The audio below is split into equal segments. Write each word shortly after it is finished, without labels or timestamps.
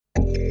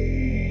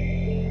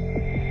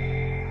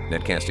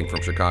Netcasting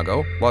from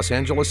Chicago, Los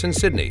Angeles, and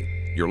Sydney.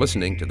 You're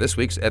listening to this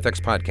week's FX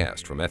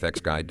podcast from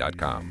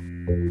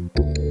fxguide.com.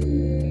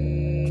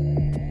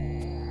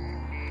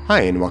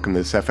 Hi, and welcome to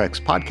this FX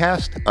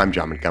podcast. I'm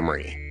John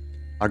Montgomery.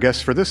 Our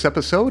guest for this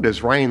episode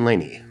is Ryan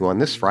Laney, who on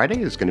this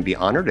Friday is going to be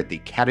honored at the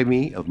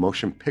Academy of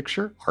Motion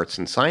Picture Arts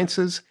and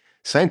Sciences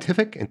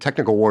Scientific and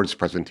Technical Awards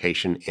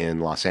presentation in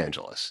Los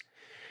Angeles.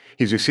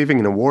 He's receiving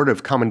an award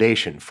of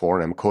commendation for,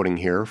 and I'm quoting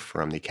here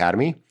from the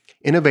Academy,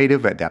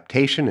 innovative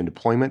adaptation and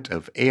deployment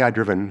of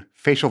AI-driven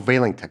facial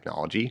veiling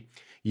technology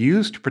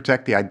used to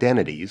protect the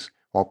identities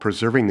while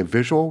preserving the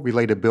visual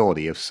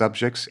relatability of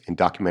subjects in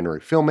documentary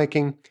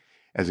filmmaking,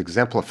 as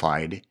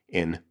exemplified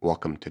in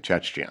Welcome to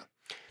Chechnya.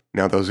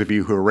 Now, those of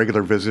you who are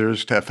regular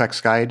visitors to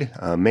FX Guide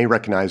may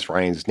recognize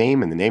Ryan's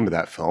name and the name of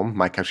that film.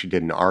 Mike actually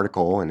did an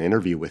article and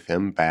interview with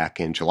him back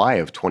in July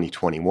of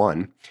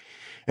 2021,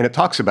 and it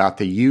talks about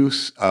the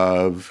use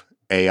of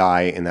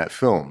AI in that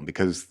film,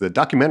 because the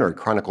documentary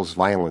chronicles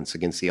violence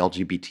against the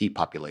LGBT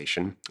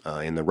population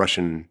in the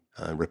Russian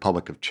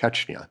Republic of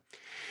Chechnya.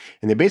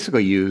 And they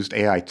basically used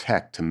AI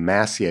tech to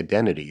mask the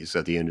identities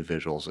of the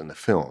individuals in the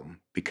film,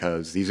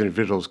 because these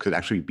individuals could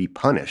actually be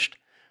punished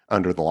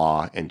under the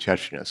law in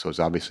Chechnya. So it's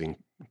obviously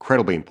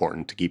incredibly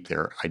important to keep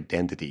their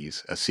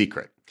identities a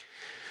secret.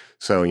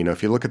 So,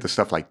 if you look at the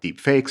stuff like deep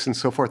fakes and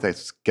so forth,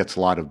 that gets a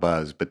lot of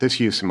buzz. But this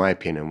use, in my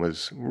opinion,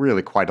 was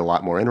really quite a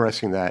lot more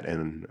interesting than that,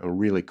 and a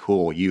really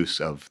cool use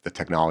of the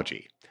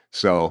technology.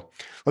 So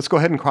let's go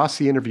ahead and cross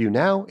the interview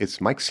now. It's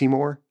Mike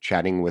Seymour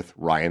chatting with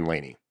Ryan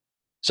Laney.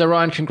 So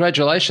Ryan,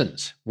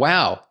 congratulations.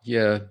 Wow,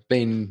 you've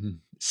been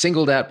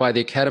singled out by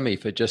the Academy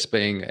for just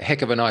being a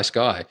heck of a nice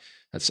guy.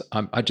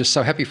 I'm just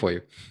so happy for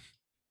you.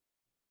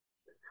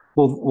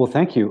 Well,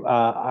 thank you.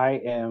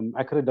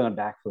 I could have done a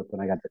backflip when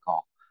I got the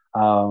call.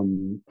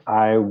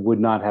 I would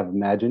not have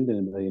imagined in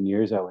a million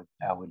years I would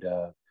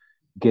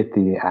get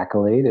the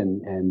accolade,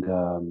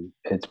 and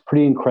it's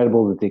pretty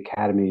incredible that the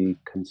Academy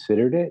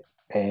considered it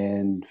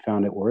and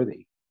found it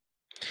worthy.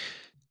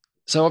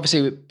 So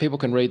obviously people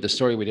can read the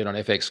story we did on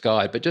FX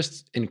Guide, but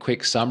just in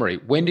quick summary,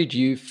 when did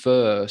you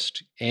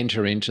first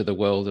enter into the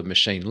world of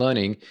machine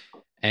learning?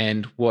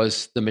 And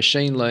was the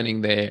machine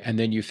learning there and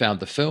then you found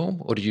the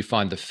film, or did you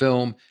find the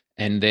film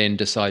and then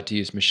decide to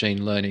use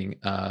machine learning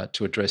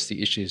to address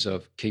the issues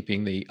of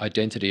keeping the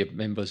identity of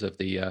members of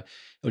the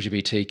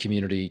LGBT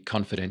community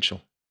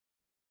confidential?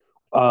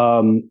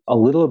 A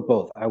little of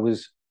both. I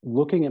was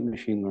looking at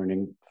machine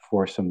learning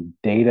for some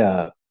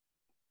data,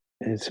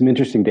 some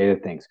interesting data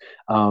things.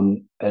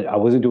 I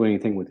wasn't doing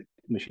anything with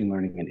machine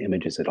learning and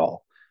images at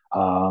all.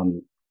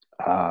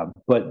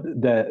 But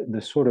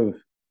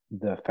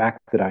the fact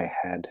that I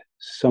had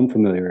some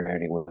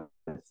familiarity with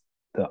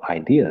the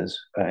ideas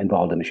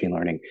involved in machine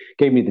learning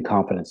gave me the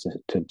confidence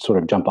to sort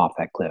of jump off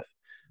that cliff.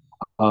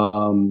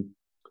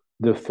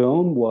 The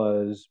film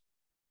was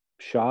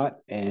shot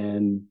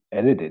and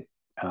edited,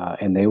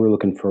 and they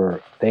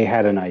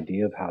had an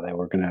idea of how they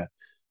were going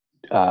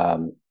to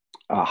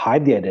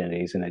hide the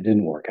identities, and it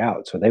didn't work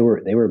out. So they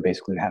were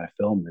basically had a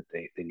film that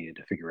they needed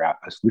to figure out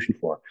a solution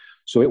for.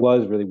 So it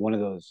was really one of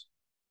those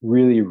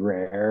really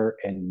rare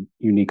and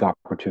unique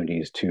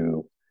opportunities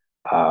to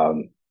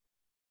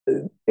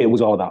it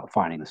was all about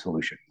finding the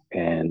solution,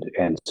 and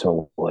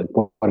so like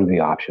what are the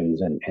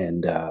options,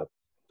 and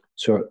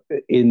so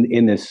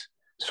in this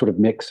sort of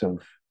mix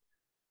of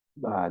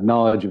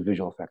knowledge of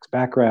visual effects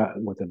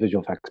background, with a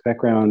visual effects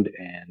background,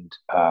 and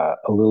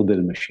a little bit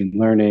of machine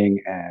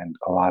learning, and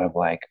a lot of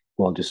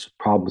just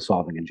problem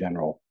solving in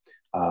general,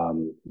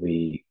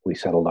 we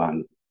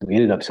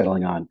ended up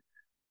settling on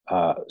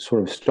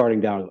sort of starting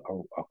down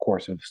a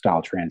course of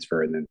style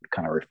transfer, and then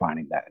kind of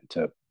refining that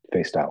into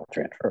face style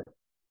transfer.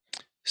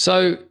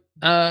 So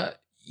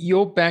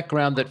your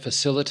background that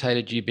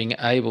facilitated you being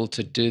able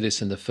to do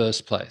this in the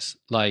first place,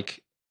 I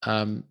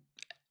don't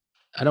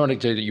want to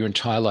do your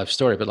entire life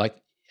story, but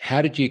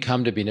how did you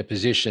come to be in a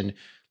position,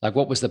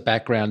 what was the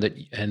background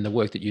and the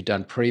work that you'd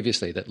done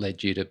previously that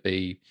led you to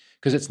be,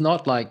 because it's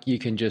not like you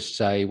can just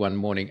say one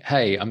morning,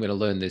 hey, I'm going to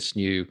learn this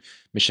new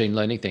machine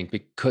learning thing,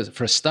 because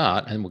for a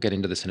start, and we'll get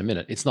into this in a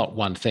minute, it's not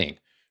one thing,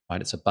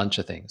 right? It's a bunch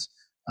of things.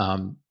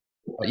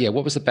 But yeah,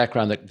 what was the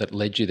background that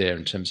led you there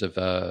in terms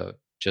of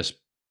just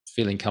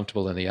feeling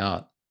comfortable in the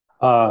art?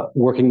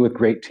 Working with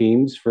great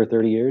teams for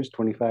 30 years,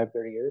 25,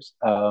 30 years.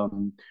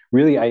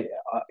 Really,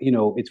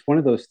 it's one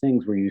of those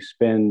things where you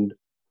spend,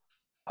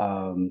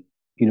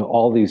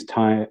 all this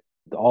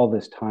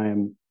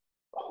time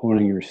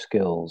honing your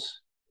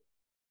skills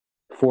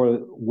for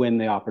when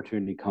the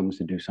opportunity comes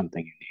to do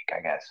something unique,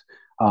 I guess.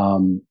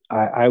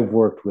 I've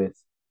worked with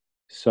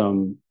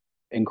some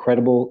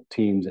incredible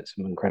teams at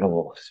some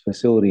incredible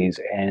facilities,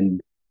 and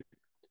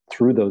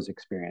through those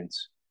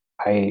experiences,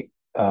 I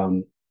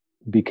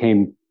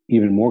became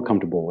even more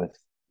comfortable with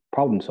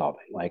problem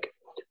solving.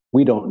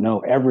 We don't know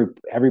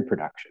every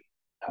production,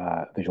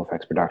 visual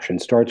effects production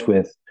starts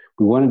with,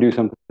 we want to do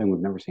something we've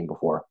never seen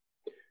before.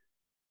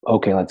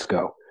 Okay, let's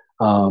go.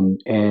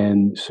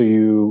 And so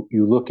you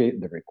look at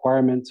the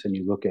requirements, and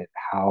you look at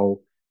how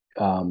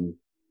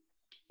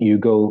you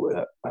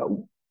go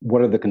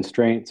what are the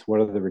constraints,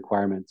 what are the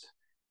requirements,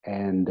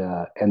 and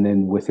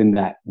then within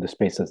that, the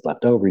space that's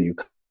left over, you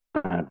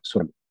kind of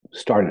sort of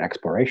start an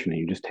exploration, and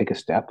you just take a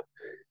step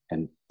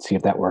and see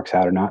if that works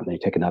out or not, and then you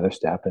take another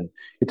step. And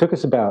it took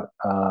us about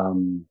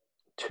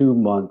 2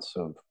 months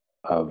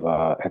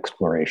of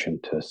exploration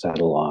to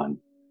settle on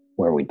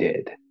where we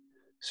did.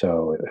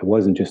 So it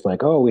wasn't just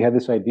like, oh, we had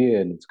this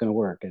idea and it's going to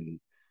work. And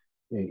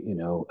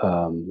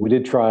we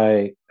did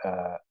try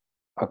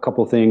a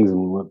couple things, and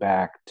we went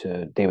back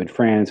to David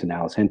France and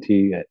Alice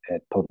Henty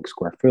at Public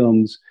Square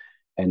Films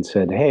and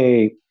said,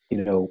 hey,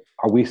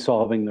 are we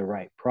solving the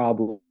right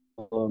problem?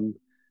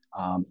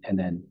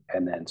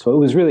 So it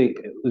was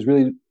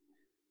really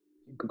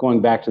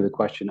going back to the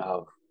question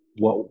of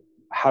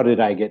how did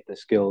I get the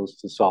skills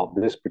to solve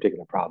this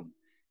particular problem?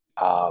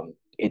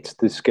 It's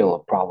the skill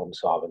of problem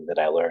solving that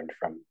I learned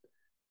from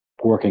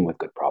working with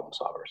good problem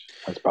solvers.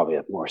 That's probably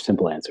a more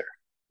simple answer.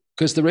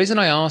 Because the reason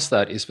I ask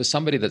that is for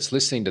somebody that's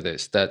listening to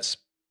this, that's,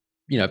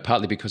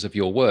 partly because of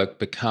your work,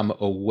 become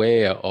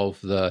aware of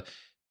the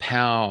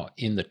power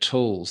in the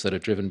tools that are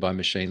driven by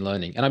machine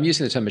learning. And I'm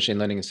using the term machine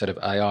learning instead of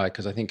AI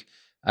because I think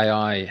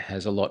AI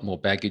has a lot more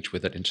baggage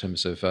with it in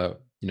terms of,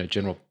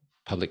 general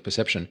public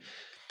perception.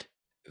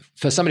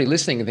 For somebody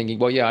listening and thinking,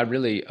 well, yeah, I'm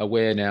really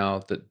aware now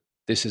that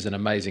this is an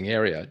amazing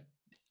area.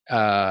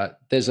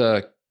 There's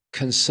a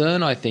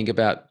concern, I think,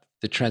 about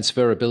the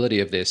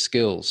transferability of their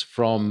skills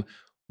from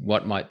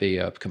what might be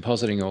a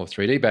compositing or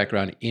 3D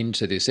background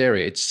into this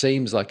area. It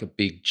seems like a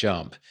big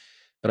jump,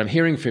 but I'm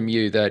hearing from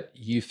you that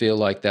you feel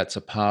like that's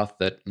a path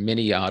that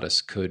many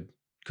artists could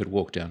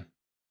walk down.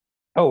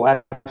 Oh,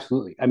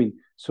 absolutely. I mean,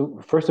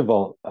 so first of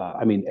all,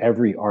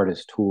 every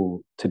artist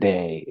tool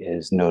today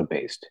is node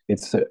based.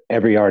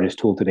 Every artist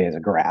tool today is a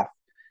graph,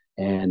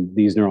 and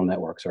these neural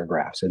networks are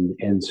graphs,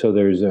 and so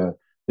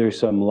there's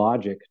some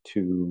logic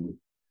to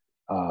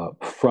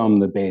from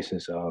the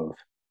basis of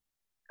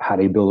how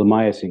do you build a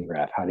Maya scene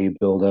graph? How do you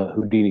build a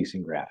Houdini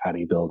scene graph? How do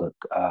you build a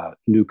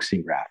Nuke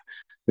scene graph?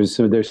 There's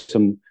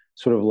some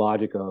sort of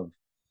logic of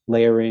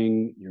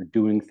layering. You're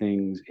doing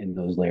things in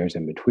those layers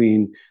in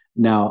between.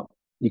 Now,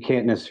 you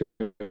can't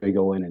necessarily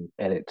go in and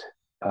edit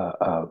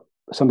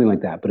something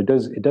like that, but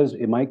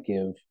it might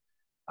give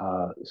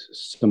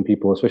some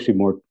people, especially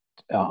more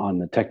on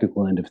the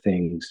technical end of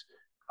things,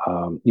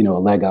 a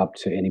leg up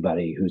to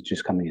anybody who's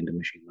just coming into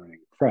machine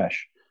learning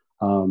fresh.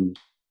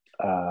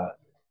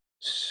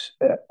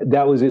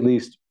 That was at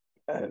least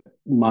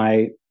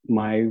my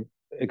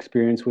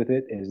experience with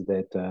it, is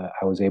that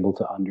I was able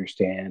to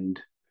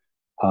understand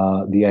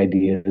the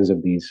ideas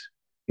of these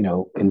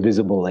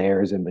invisible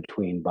layers in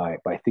between by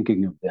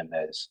thinking of them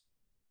as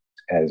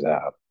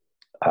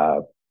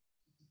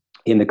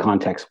in the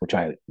context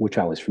which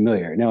I was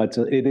familiar. Now it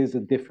is a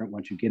different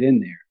once you get in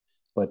there,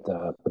 but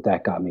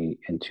that got me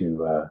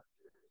into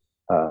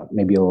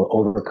maybe a little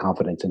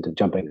overconfidence into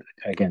jumping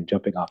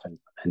off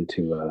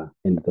into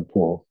the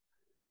pool.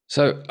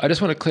 So I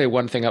just want to clear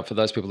one thing up for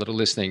those people that are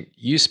listening.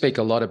 You speak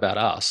a lot about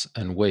us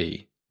and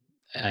we,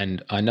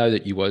 and I know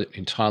that you were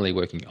entirely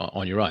working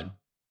on your own,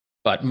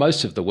 but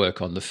most of the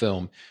work on the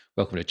film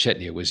Welcome to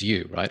Chetnia was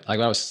you, right? Like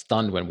I was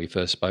stunned when we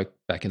first spoke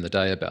back in the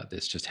day about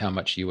this, just how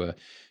much you were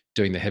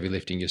doing the heavy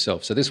lifting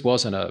yourself. So this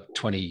wasn't a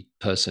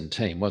 20-person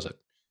team, was it?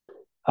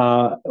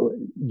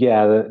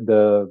 Yeah,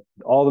 the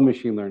all the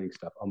machine learning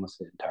stuff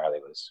almost entirely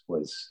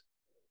was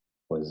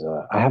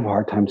I have a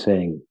hard time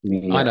saying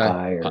me I or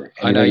know, or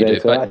I know you do,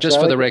 but just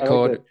for the I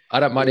record, I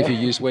don't mind if you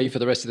yeah. use we for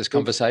the rest of this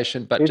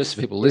conversation, but just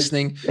for people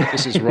listening,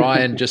 this is it's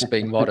Ryan just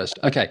being modest.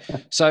 Okay,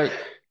 so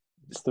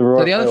the the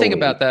other royal thing we,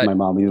 about my that,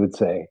 mommy would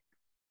say.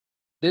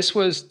 this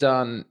was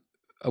done.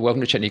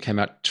 Welcome to Chetney came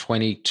out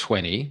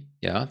 2020.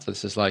 Yeah, so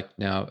this is like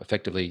now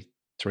effectively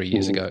 3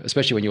 years Mhm. ago.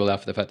 Especially when you allow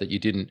for the fact that you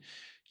did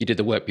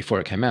the work before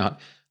it came out.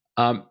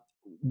 Um,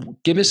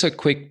 Give us a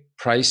quick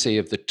précis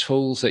of the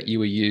tools that you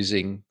were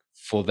using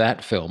for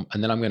that film,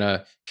 and then I'm going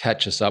to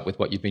catch us up with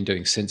what you've been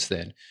doing since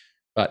then.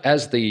 But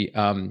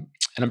and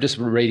I'm just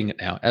reading it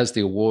now, as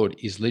the award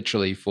is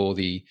literally for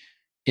the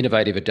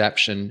innovative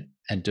adaptation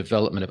and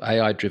development of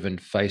AI-driven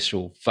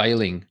facial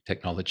veiling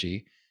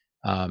technology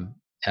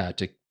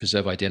to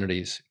preserve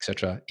identities,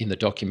 etc., in the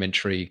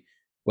documentary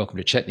Welcome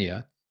to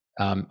Chetnia.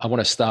 I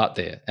want to start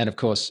there. And of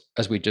course,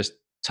 as we just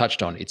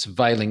touched on, it's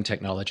veiling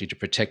technology to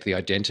protect the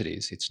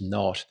identities. It's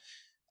not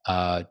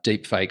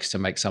deep fakes to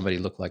make somebody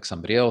look like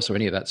somebody else or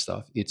any of that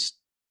stuff. It's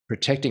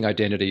protecting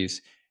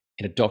identities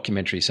in a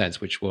documentary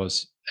sense, which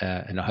was,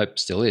 and I hope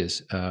still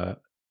is,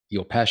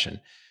 your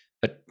passion.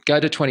 But go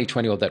to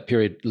 2020 or that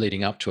period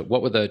leading up to it.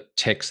 What were the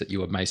techs that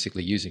you were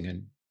basically using?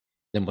 And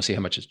then we'll see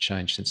how much has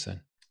changed since then.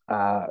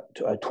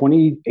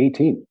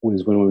 2018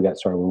 was when we got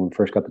started, when we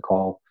first got the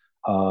call.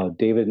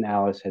 David and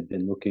Alice had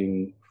been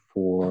looking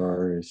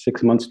for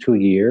 6 months to a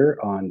year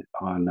on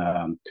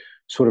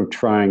sort of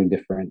trying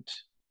different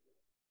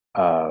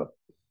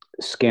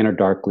Scanner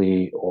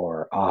Darkly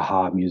or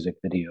aha music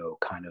video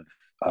kind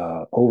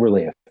of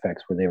overlay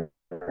effects, where they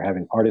were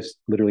having artists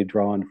literally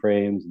draw on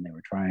frames, and they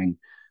were trying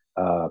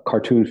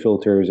cartoon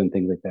filters and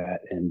things like that.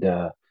 And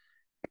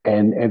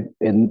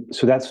and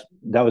so that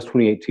was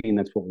 2018.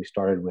 That's what we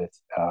started with,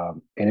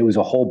 and it was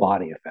a whole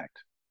body effect.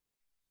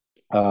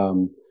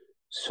 Um,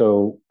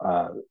 so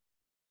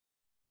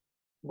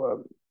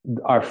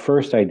our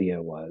first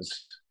idea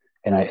was,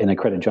 and I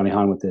credit Johnny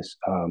Hahn with this,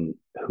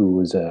 who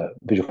was a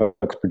visual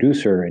effects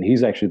producer, and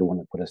he's actually the one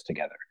that put us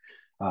together.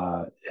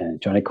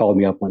 And Johnny called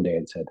me up one day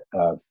and said,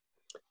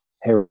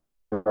 "Hey,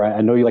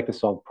 I know you like to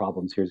solve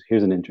problems.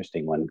 Here's an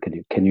interesting one.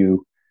 Can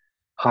you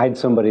hide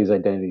somebody's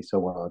identity so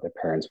well that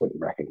their parents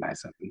wouldn't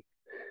recognize them?"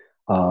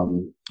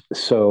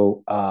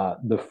 So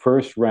the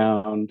first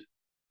round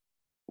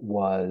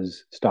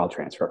was style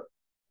transfer,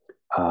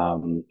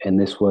 and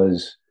this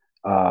was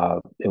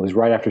it was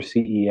right after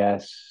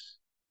CES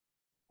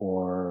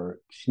or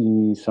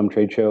some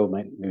trade show.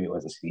 Maybe it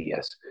wasn't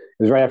CES.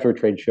 It was right after a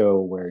trade show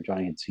where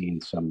Johnny had seen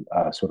some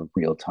sort of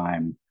real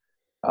time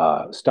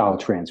style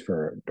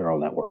transfer neural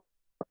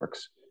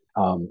networks,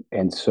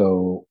 and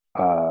so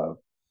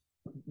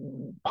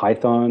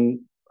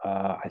Python.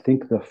 I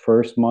think the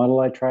first model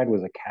I tried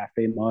was a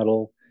cafe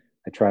model.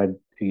 I tried,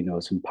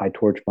 some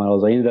PyTorch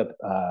models. I ended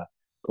up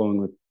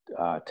going with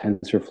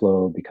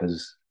TensorFlow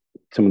because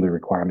some of the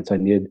requirements I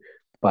needed.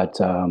 But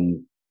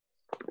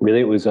really,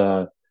 it was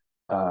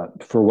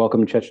for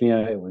Welcome to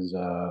Chechnya. It was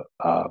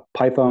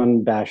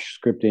Python, Bash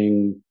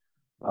scripting,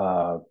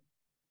 uh,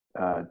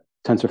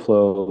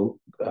 TensorFlow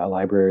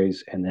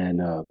libraries, and then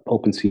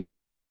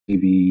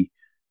OpenCV.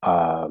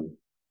 Um,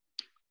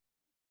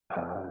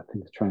 I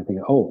think I was trying to think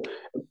of,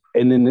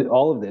 and then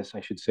all of this,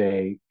 I should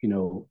say,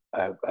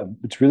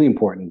 it's really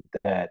important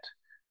that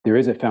there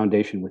is a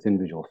foundation within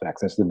visual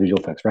effects. That's the visual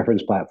effects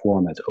reference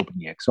platform. That's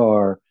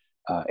OpenEXR,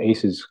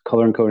 ACE's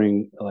color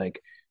encoding.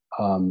 Like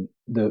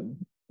the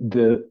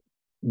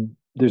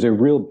there's a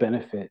real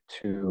benefit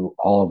to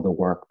all of the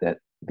work that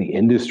the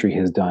industry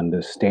has done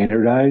to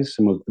standardize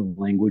some of the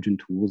language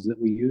and tools that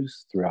we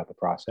use throughout the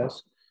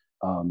process.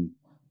 Um,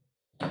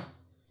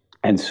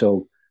 and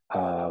so,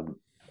 um,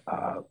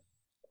 uh,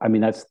 I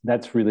mean,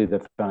 that's really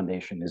the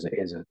foundation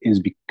is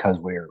because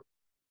we're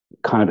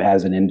kind of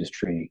as an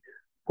industry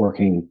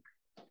working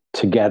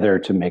together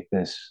to make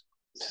this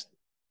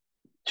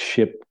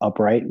ship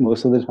upright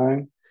most of the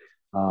time.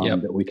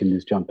 Yep. That we can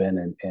just jump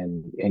in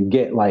and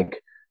get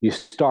like you're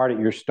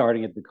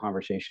starting at the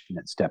conversation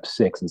at step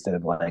 6 instead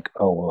of like,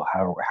 oh well,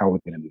 how are we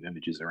going to move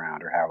images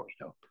around, or how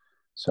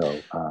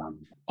so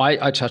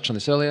I touched on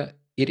this earlier.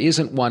 It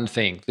isn't one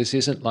thing. This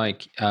isn't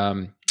like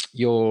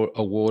your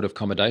award of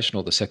commendation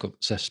or the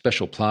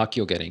special plaque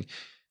you're getting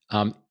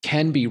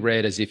can be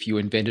read as if you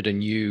invented a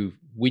new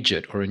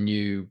widget or a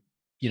new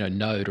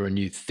node or a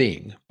new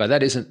thing. But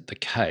that isn't the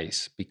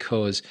case,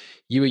 because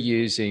you are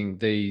using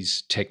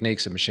these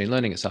techniques of machine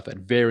learning and stuff at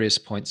various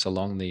points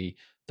along the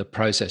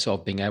process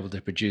of being able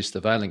to produce the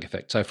veiling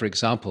effect. So for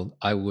example,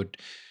 I would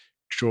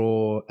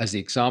draw as the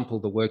example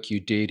the work you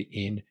did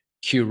in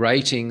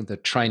curating the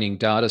training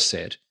data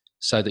set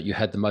so that you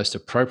had the most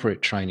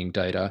appropriate training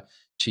data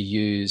to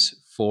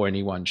use for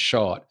any one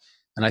shot.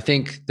 And I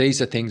think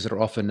these are things that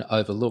are often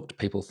overlooked.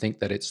 People think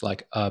that it's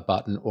like a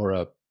button or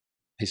a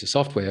piece of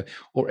software,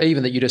 or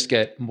even that you just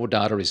get more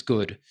data is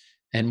good.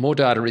 And more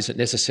data isn't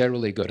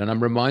necessarily good. And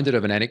I'm reminded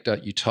of an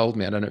anecdote you told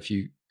me. I don't know if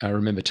you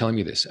remember telling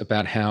me this,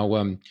 about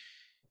how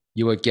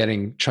you were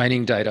getting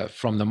training data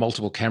from the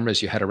multiple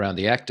cameras you had around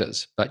the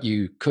actors, but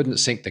you couldn't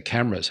sync the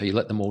cameras, so you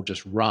let them all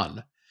just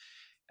run.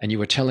 And you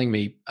were telling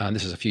me, and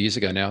this is a few years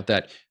ago now,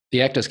 that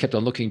the actors kept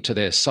on looking to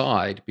their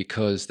side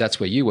because that's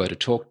where you were to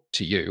talk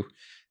to you.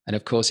 And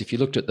of course, if you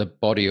looked at the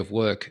body of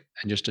work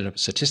and just at a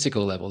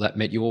statistical level, that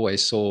meant you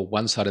always saw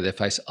one side of their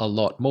face a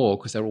lot more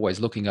because they're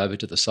always looking over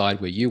to the side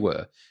where you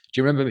were.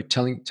 Do you remember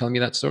telling me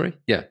that story?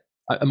 Yeah.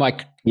 Am I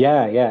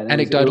yeah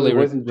anecdotally it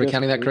wasn't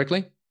recounting just that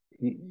correctly?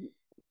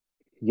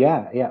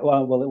 yeah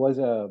well it was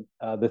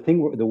the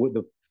thing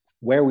the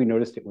where we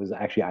noticed it was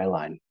actually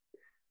eyeline.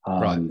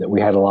 Right. That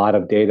we had a lot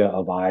of data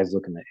of eyes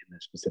looking in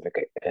a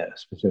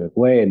specific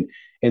way,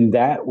 and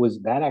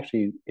that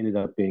actually ended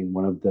up being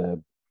one of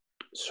the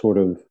sort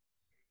of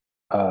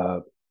uh,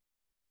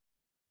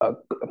 uh,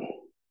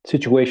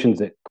 situations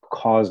that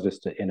caused us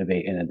to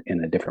innovate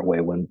in a different way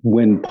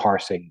when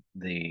parsing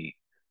the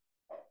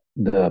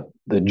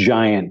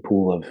giant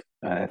pool of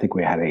I think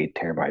we had 8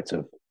 terabytes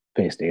of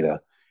face data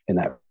in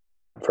that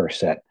first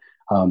set.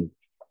 Um,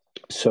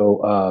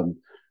 so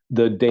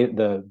the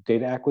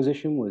data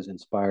acquisition was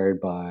inspired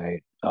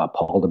by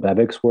Paul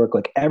Debevic's work.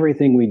 Like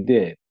everything we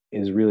did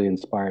is really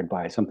inspired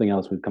by something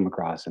else we've come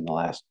across in the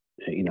last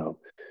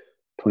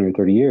 20 or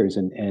 30 years,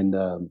 and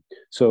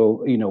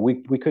so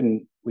we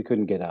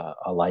couldn't get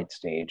a light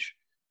stage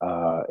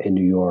in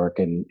New York,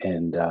 and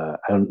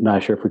I'm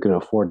not sure if we could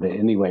afford it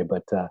anyway,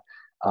 but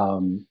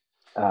um,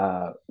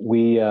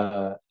 we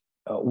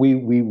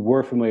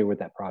were familiar with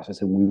that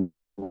process, and we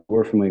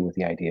were familiar with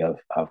the idea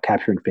of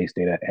capturing face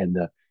data and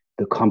the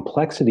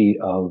complexity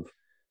of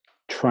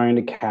trying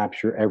to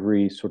capture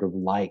every sort of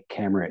light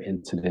camera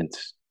incident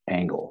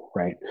angle,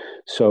 right?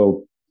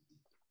 So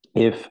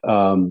if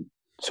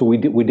So we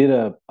did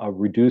a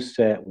reduced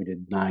set. We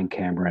did 9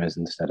 cameras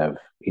instead of,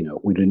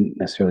 we didn't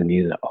necessarily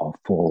need a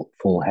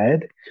full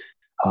head.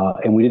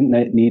 And we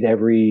didn't need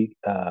every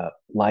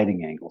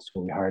lighting angle,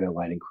 so we hired a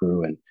lighting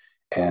crew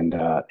and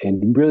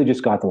really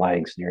just got the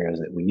lighting scenarios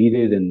that we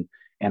needed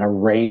and a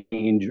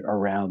range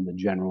around the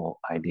general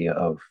idea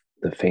of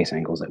the face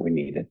angles that we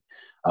needed.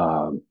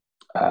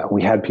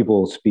 We had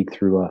people speak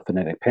through a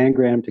phonetic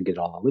pangram to get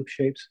all the lip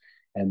shapes,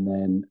 and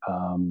then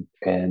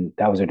and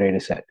that was our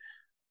data set.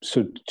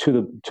 So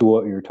to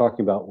what you're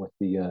talking about with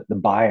the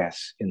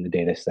bias in the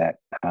data set,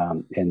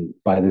 and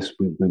by this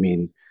we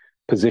mean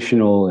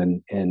positional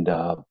and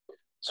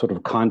sort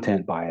of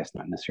content bias,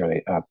 not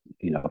necessarily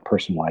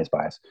person-wise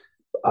bias.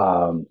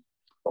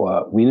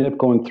 We ended up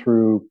going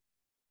through.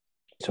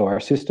 So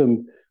our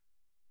system,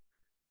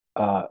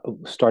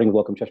 starting with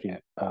Welcome Chechnya,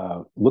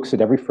 looks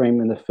at every frame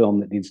in the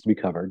film that needs to be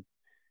covered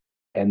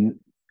and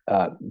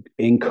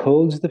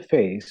encodes the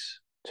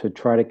face to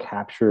try to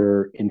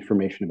capture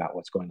information about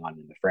what's going on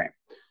in the frame.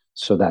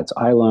 So that's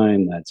eye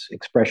line, that's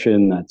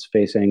expression, that's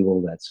face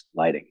angle, that's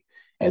lighting,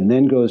 and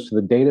then goes to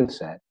the data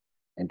set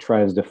and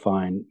tries to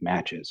find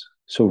matches.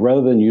 So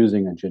rather than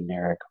using a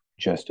generic,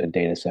 just a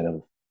data set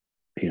of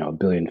a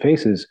billion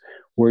faces,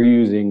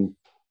 we're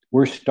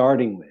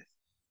starting with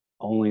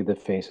only the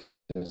faces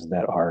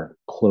that are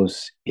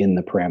close in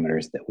the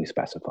parameters that we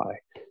specify,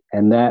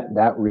 and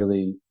that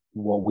really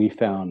what we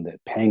found, that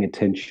paying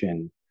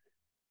attention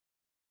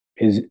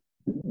is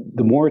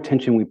the more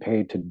attention we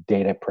pay to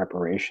data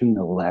preparation,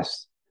 the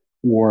less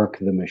work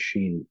the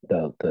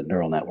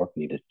neural network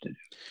needed to do.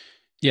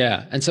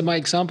 Yeah. And so my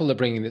example of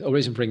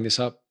reason bringing this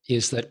up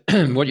is that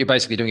what you're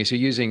basically doing is you're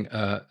using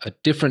a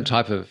different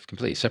type of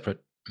completely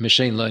separate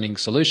machine learning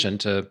solution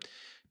to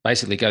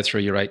basically go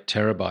through your 8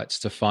 terabytes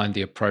to find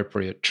the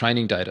appropriate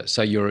training data.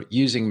 So you're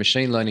using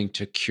machine learning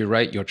to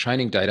curate your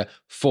training data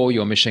for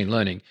your machine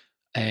learning.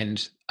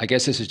 And I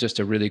guess this is just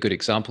a really good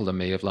example to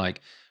me of like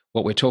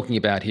what we're talking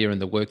about here,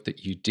 and the work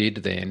that you did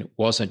then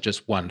wasn't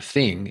just one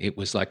thing. It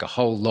was like a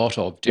whole lot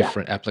of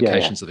different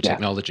applications of the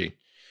technology.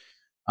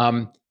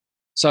 Pipeline.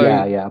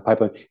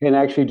 And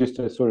actually, just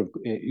to sort of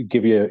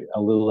give you a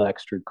little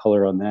extra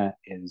color on that,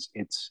 is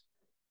it's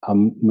a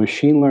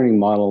machine learning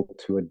model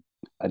to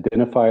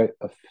identify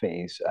a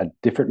face, a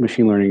different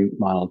machine learning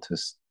model to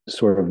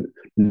sort of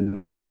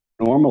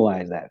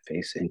normalize that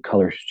face in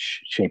color,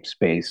 shape,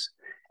 space,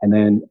 and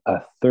then a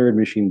third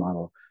machine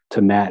model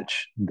to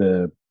match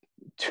the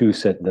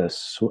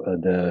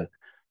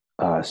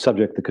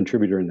subject, the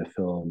contributor in the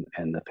film,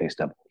 and the face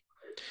double.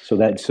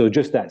 So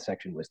just that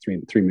section was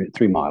three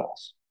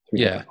models.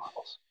 Different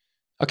models.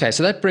 Okay,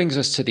 so that brings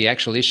us to the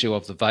actual issue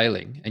of the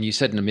veiling. And you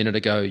said in a minute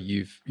ago,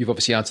 you've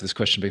obviously answered this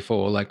question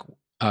before, like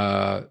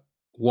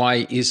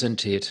why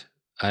isn't it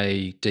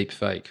a deep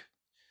fake?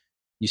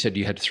 You said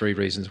you had 3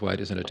 reasons why it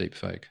isn't a deep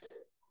fake.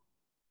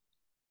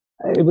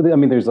 I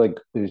mean, there's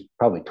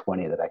probably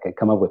 20 that I could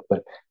come up with,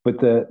 but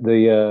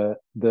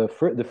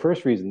the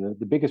first reason,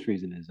 the biggest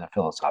reason, is a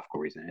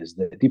philosophical reason, is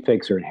that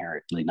deepfakes are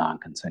inherently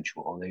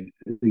non-consensual.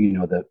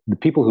 The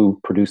people who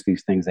produce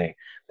these things, they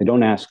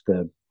don't ask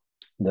the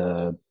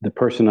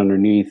person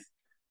underneath,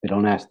 they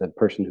don't ask the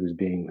person whose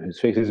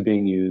face is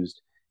being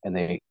used, and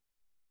they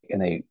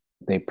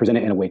present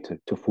it in a way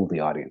to fool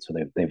the audience. So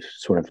they've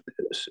sort of,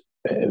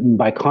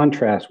 by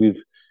contrast,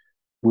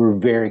 we're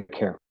very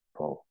careful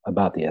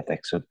about the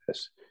ethics of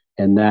this,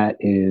 and that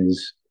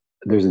is,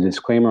 there's a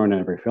disclaimer on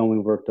every film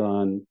we've worked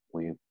on.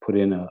 We put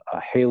in a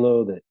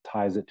halo that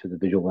ties it to the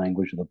visual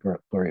language of the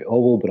blurry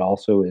oval, but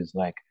also is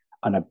like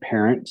an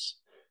appearance.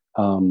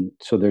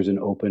 So there's an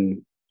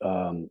open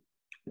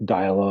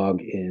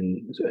dialogue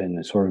in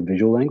the sort of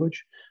visual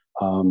language.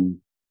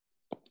 And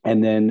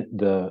then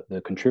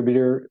the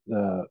contributor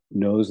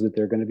knows that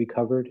they're going to be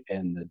covered,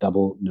 and the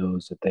double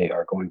knows that they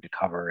are going to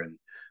cover, and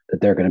that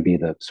they're going to be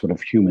the sort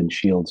of human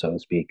shield, so to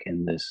speak,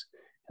 in the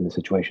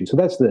situation. So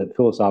that's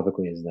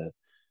philosophically is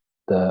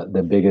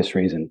the biggest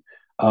reason.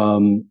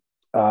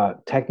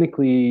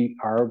 Technically,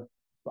 our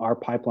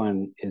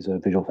pipeline is a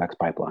visual effects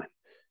pipeline,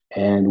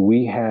 and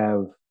we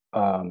have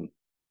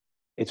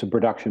it's a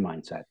production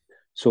mindset.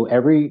 So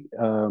every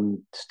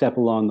step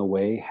along the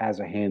way has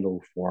a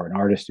handle for an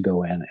artist to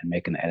go in and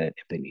make an edit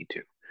if they need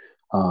to.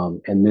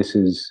 And this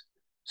is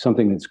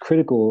something that's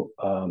critical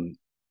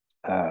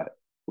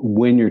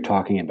when you're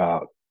talking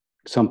about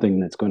something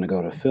that's going to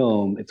go to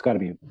film. It's got to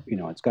be,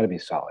 it's got to be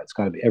solid. It's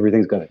got to be,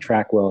 everything's got to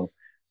track well.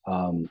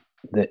 And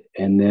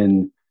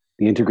then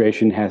the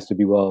integration has to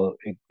be well.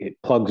 It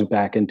plugs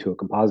back into a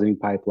compositing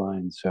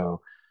pipeline. So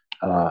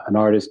an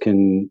artist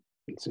can,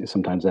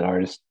 sometimes that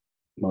artist,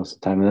 most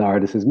of the time the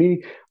artist is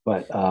me,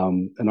 but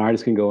an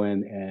artist can go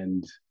in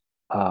and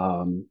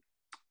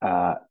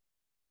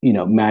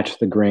match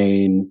the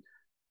grain,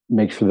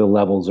 make sure the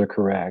levels are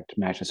correct,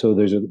 match it. So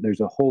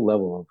there's a whole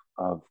level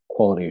of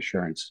quality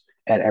assurance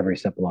at every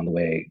step along the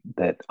way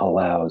that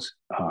allows.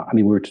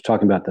 We were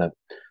talking about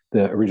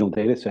the original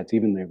data sets,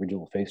 even the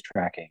original face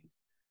tracking.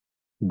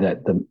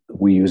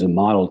 We use a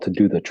model to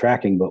do the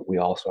tracking, but we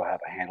also have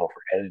a handle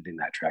for editing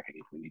that tracking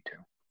if we need to.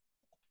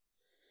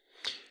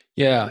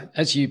 Yeah,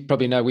 as you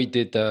probably know, we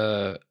did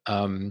the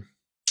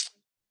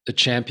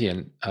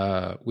Champion,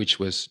 which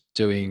was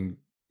doing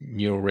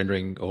neural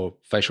rendering or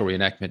facial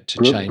reenactment to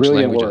change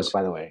Brilliant work, languages.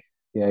 by the way.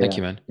 Yeah, Thank yeah,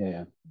 you, man. yeah,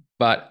 yeah.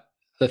 But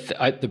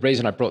the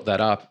reason I brought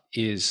that up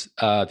is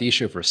the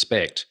issue of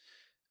respect.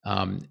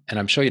 And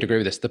I'm sure you'd agree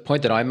with this. The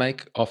point that I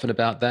make often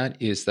about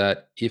that is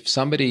that if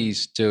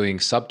somebody's doing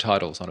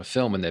subtitles on a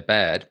film and they're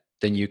bad,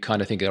 then you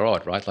kind of think they're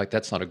odd, right? Like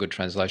that's not a good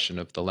translation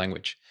of the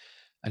language.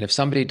 And if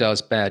somebody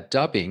does bad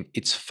dubbing,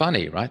 it's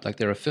funny, right? Like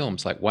there are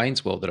films like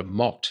Wayne's World that are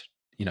mocked,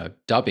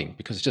 dubbing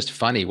because it's just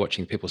funny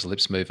watching people's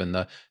lips move and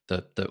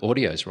the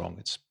audio is wrong.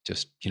 It's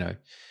just,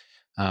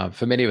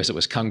 for many of us, it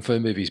was kung fu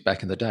movies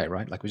back in the day,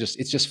 right? Like it's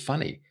just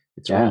funny.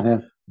 It's Yeah, wrong. yeah.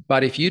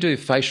 But if you do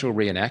facial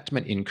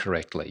reenactment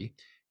incorrectly,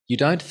 you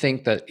don't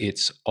think that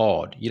it's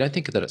odd. You don't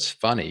think that it's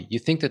funny. You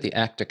think that the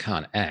actor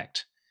can't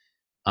act.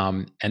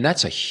 And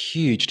that's a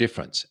huge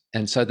difference.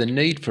 And so the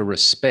need for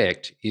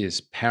respect is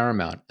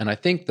paramount. And I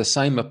think the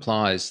same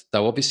applies,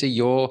 though obviously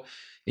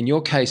in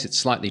your case, it's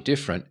slightly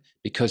different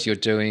because you're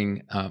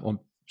doing, or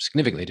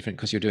significantly different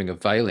because you're doing a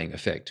veiling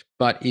effect.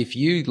 But if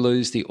you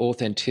lose the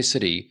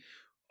authenticity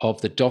of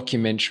the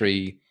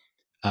documentary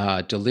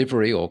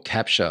delivery or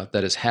capture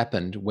that has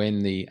happened when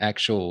the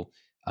actual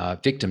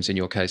victims, in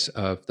your case,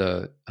 of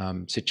the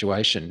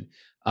situation,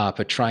 are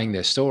portraying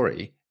their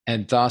story,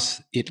 and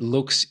thus it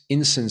looks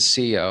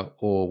insincere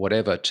or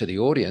whatever to the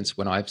audience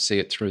when I see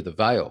it through the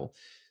veil,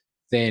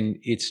 then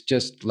it's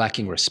just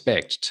lacking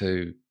respect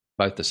to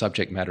both the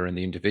subject matter and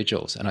the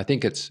individuals. And I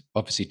think it's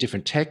obviously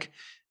different tech,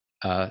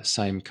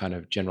 same kind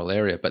of general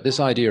area. But this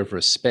idea of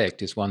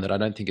respect is one that I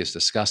don't think is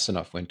discussed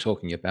enough when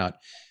talking about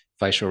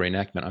facial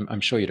reenactment.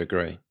 I'm sure you'd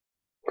agree.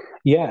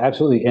 Yeah,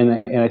 absolutely.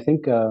 And I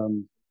think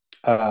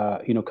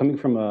coming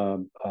from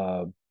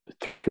a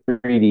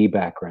 3D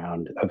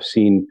background, I've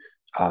seen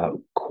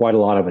quite a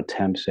lot of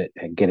attempts at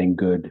getting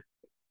good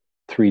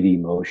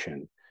 3D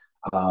motion.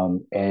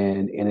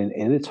 And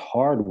it's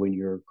hard when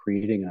you're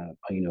creating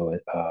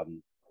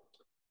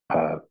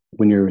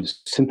when you're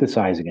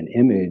synthesizing an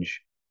image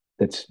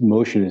that's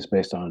motion is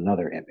based on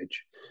another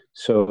image.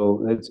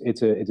 So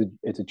it's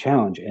a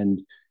challenge, and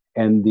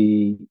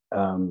the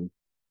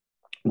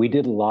we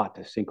did a lot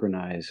to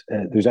synchronize.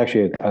 There's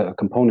actually a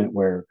component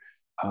where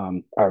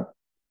our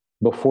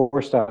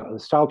before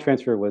style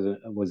transfer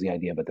was the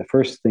idea, but the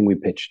first thing we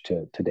pitched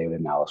to David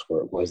and Alice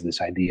was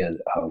this idea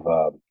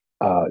of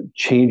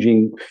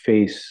changing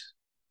face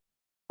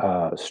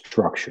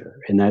structure,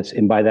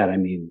 and by that I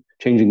mean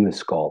changing the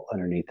skull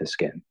underneath the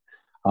skin.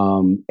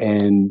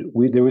 And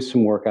there was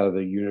some work out of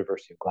the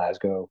University of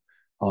Glasgow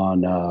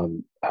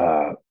on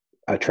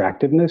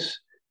attractiveness.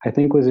 I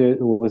think was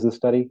the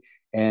study,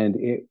 and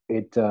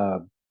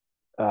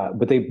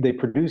but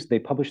they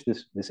published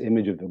this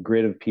image of a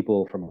grid of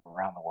people from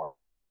around the world,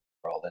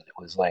 and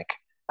it was like,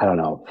 I don't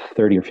know,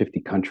 30 or 50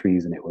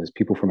 countries, and it was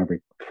people from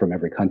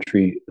every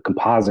country,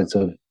 composites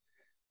of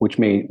which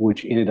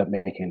ended up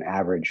making an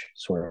average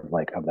sort of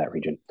like of that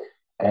region.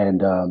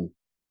 And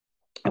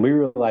we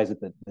realized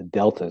that the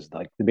deltas,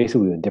 like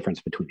basically the difference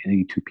between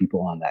any two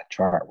people on that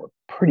chart, were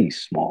pretty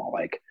small.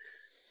 Like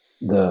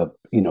the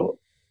you know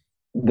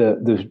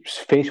the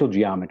facial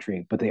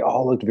geometry, but they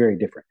all looked very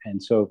different.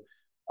 And so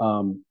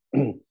um,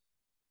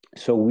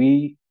 so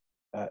we,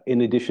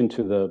 in addition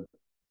to the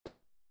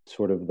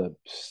sort of the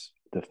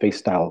face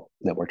style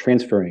that we're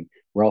transferring,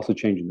 we're also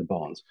changing the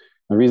bones.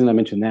 The reason I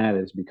mention that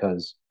is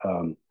because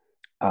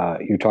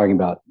you're talking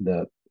about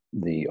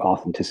the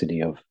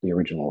authenticity of the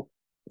original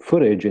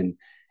footage,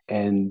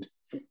 and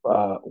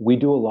we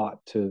do a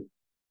lot to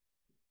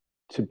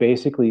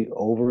basically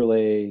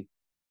overlay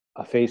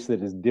a face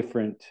that is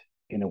different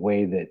in a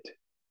way that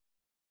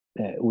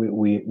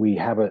we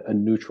have a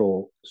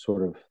neutral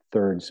sort of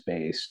third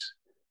space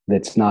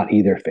that's not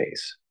either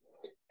face,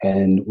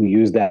 and we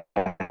use that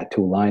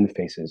to align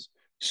faces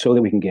so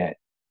that we can get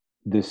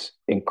this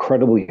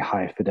incredibly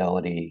high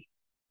fidelity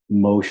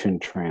motion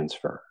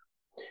transfer.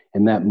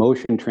 And that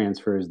motion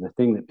transfer is the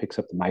thing that picks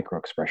up the micro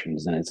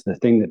expressions, and it's the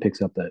thing that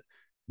picks up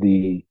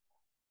the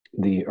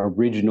the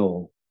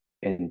original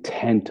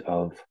intent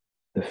of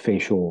the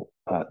facial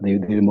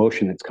the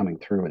emotion that's coming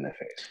through in the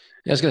face.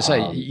 Yeah, I was going to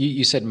say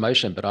you said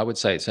motion, but I would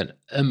say it's an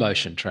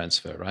emotion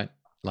transfer, right?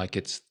 Like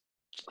it's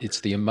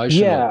the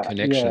emotional Yeah,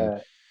 connection. yeah,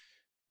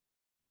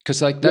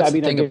 Because like yeah. I that's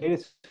the mean, thing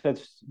of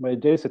my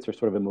data sets are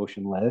sort of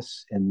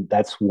emotionless, and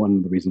that's one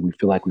of the reasons we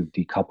feel like we've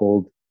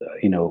decoupled,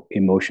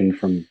 emotion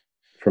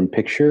from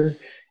picture.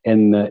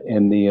 And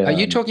the are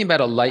you talking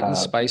about a latent uh,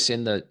 space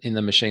in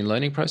the machine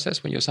learning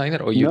process when you're saying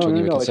that, or are you no, talking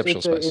no, of a no.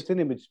 conceptual space? It's an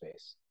image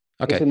space.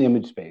 It's Okay. an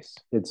image space.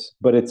 It's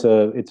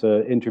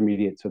a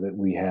intermediate, so that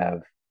we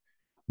have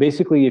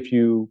basically, if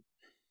you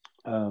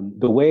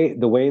the way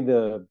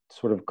the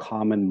sort of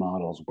common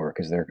models work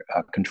is they're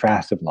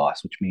contrastive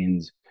loss, which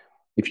means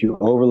if you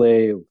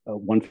overlay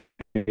one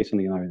face on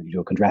the other and you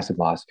do a contrastive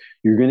loss,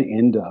 you're going to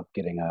end up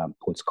getting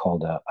what's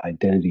called a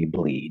identity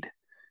bleed,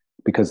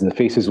 because the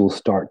faces will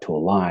start to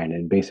align.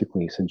 And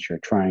basically, since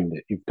you've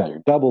got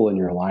your double and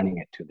you're aligning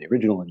it to the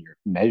original and you're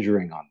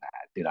measuring on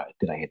that,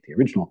 did I hit the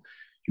original?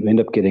 you end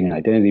up getting an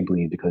identity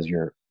bleed because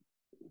your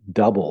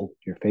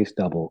face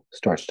double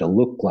starts to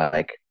look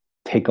like,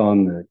 take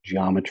on the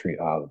geometry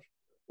of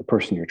the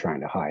person you're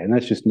trying to hide. And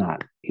that's just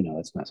not,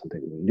 that's not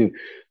something that we do.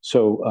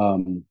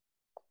 So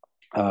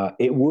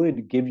it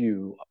would give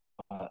you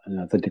an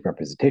authentic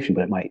representation,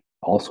 but it might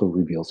also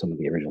reveal some of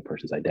the original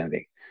person's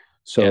identity.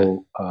 Yeah.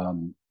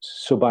 So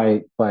so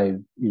by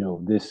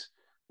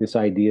this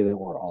idea that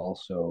we're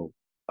also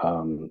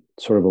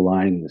sort of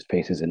aligning the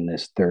faces in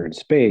this third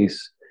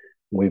space,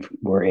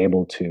 we're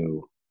able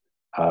to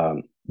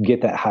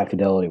get that high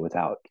fidelity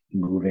without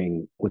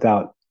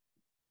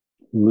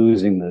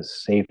losing the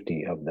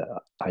safety of the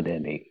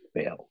identity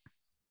veil.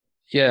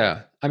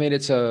 Yeah. I mean,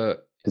 it's a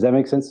Does that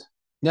make sense?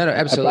 no, no, I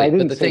absolutely. But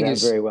didn't the say thing that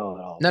is, very well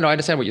at all. no, I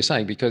understand what you're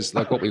saying, because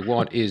like what we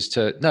want is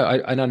to no,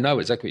 I know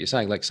exactly what you're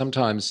saying. Like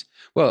sometimes,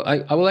 well,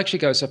 I will actually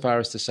go so far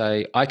as to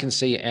say I can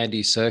see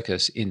Andy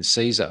Serkis in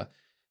Caesar,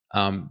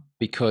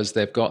 because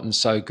they've gotten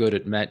so good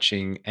at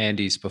matching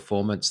Andy's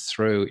performance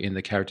through in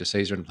the character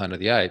Caesar in Planet of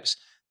the Apes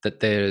that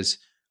there's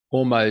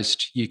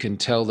almost, you can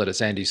tell that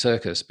it's Andy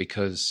Serkis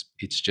because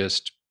it's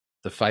just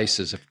the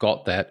faces have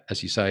got that,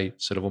 as you say,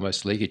 sort of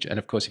almost leakage. And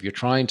of course, if you're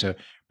trying to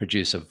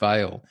produce a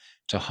veil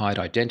to hide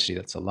identity,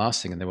 that's the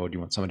last thing in the world. You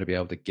want someone to be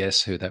able to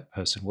guess who that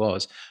person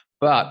was.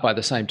 But by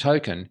the same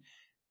token,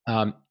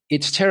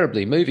 it's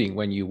terribly moving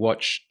when you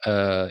watch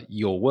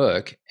your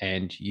work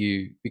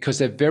because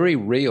they're very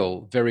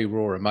real, very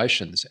raw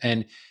emotions.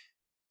 And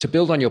to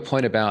build on your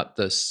point about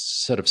the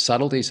sort of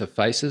subtleties of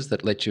faces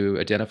that let you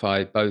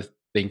identify both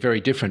being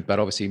very different, but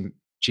obviously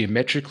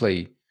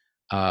geometrically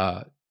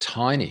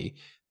tiny,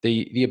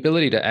 the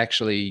ability to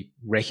actually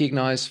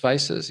recognize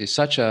faces is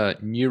such a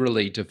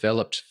neurally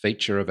developed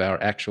feature of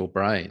our actual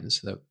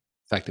brains. The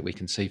fact that we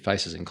can see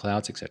faces in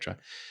clouds, etc.,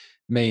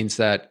 means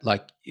that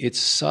like it's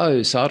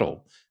so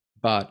subtle.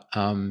 But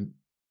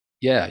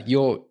yeah,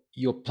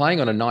 you're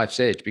playing on a knife's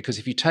edge, because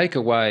if you take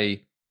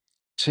away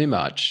too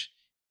much,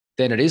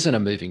 then it isn't a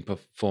moving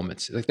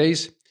performance. Like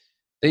these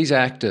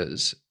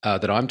actors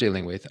that I'm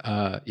dealing with,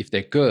 if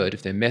they're good,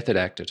 if they're method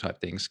actor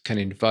type things, can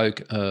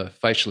invoke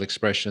facial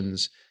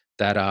expressions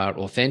that are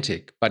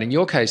authentic. But in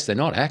your case, they're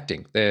not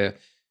acting; they're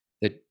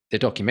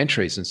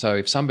documentaries. And so,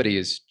 if somebody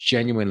is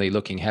genuinely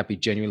looking happy,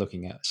 genuinely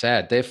looking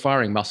sad, they're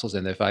firing muscles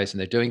in their face and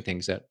they're doing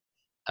things that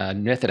a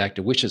method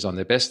actor wishes on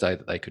their best day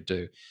that they could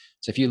do.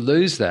 So, if you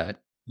lose that,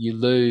 you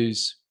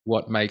lose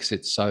what makes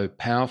it so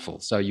powerful.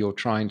 So, you're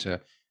trying to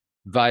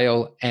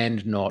veil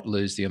and not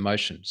lose the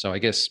emotion. So I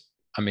guess,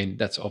 I mean,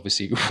 that's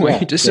obviously where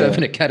you deserve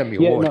an Academy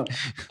Award.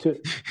 No.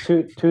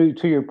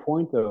 To your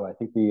point though, I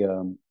think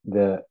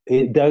the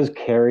it does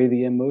carry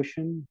the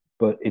emotion,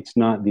 but it's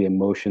not the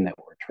emotion that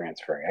we're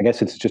transferring. I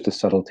guess it's just a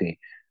subtlety.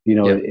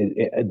 Yeah.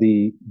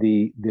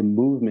 The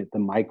movement, the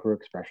micro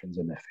expressions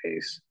in the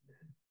face,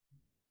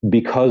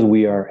 because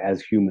we are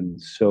as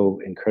humans so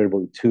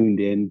incredibly tuned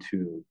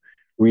into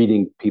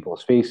reading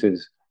people's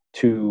faces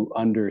to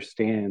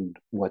understand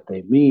what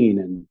they mean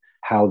and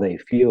how they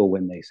feel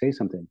when they say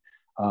something,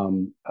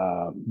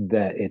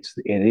 that it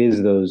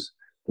is those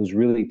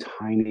really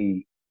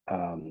tiny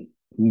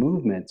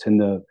movements, and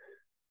the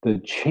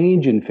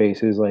change in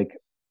faces, like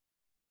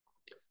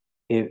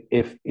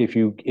if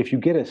you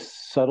get a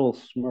subtle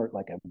smirk,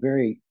 like a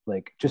very,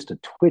 like just a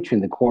twitch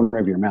in the corner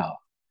of your mouth,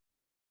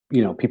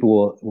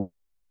 people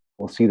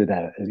will see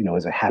that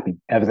is a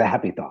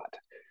happy thought.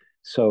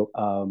 So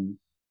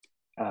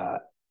uh,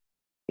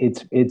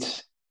 it's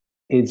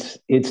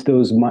it's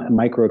those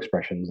micro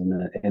expressions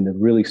and the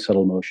really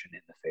subtle motion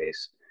in the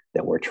face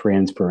that we're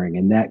transferring,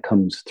 and that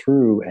comes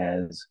through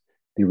as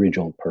the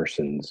original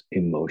person's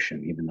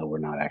emotion, even though we're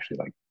not actually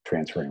like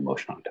transferring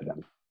emotion onto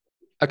them.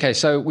 Okay,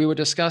 so we were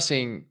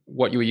discussing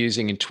what you were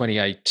using in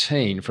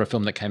 2018 for a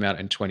film that came out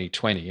in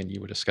 2020, and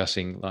you were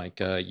discussing like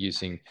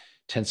using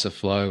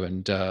TensorFlow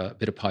and a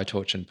bit of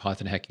PyTorch and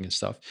Python hacking and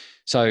stuff.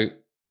 So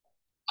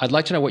I'd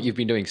like to know what you've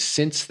been doing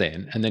since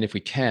then, and then if we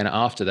can,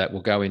 after that,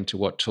 we'll go into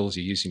what tools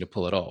you're using to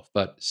pull it off.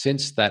 But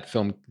since that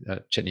film,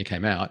 Chetney,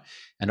 came out,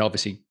 and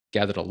obviously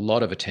gathered a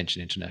lot of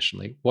attention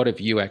internationally, what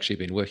have you actually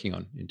been working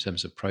on in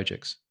terms of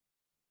projects?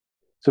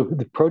 So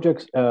the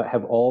projects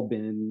have all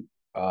been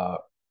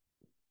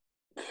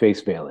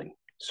face veiling.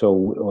 So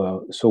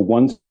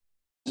once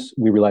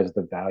we realized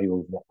the value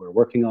of what we're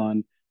working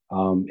on,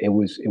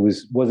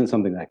 wasn't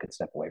something that I could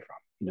step away from.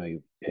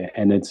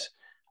 And it's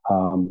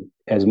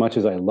as much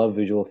as I love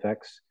visual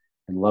effects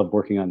and love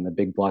working on the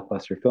big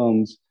blockbuster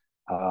films,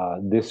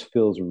 this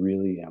feels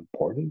really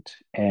important.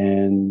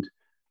 And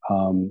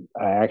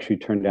I actually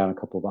turned down a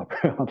couple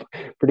of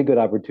pretty good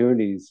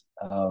opportunities,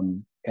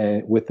 and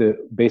with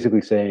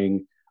basically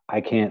saying I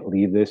can't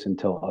leave this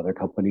until other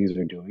companies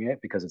are doing it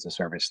because it's a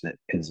service that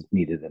is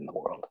needed in the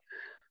world.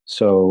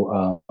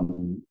 So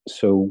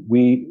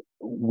we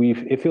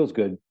it feels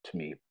good to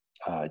me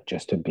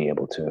just to be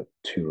able to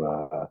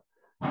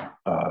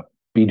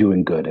be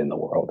doing good in the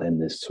world in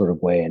this sort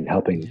of way and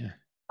helping. Yeah.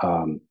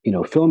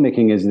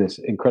 Filmmaking is this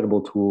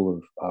incredible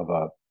tool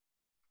of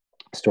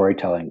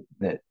storytelling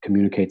that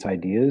communicates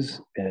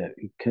ideas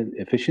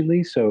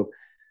efficiently. So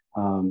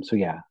So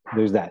yeah,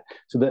 there's that.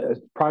 So the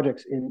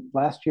projects in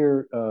last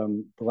year,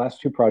 the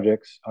last two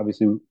projects,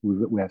 obviously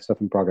we have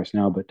stuff in progress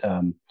now, but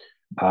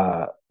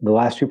the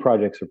last two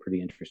projects are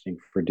pretty interesting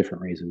for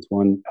different reasons.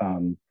 One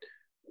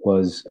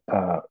was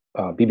a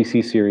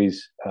BBC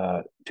series,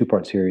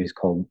 two-part series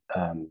called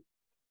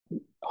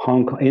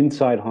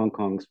Inside Hong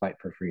Kong's Fight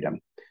for Freedom.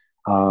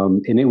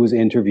 And it was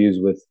interviews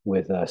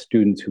with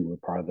students who were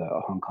part of the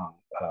Hong Kong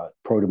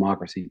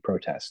pro-democracy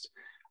protests.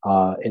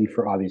 And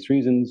for obvious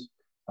reasons,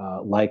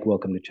 like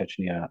Welcome to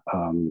Chechnya,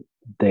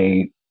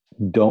 they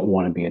don't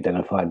want to be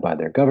identified by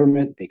their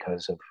government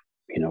because of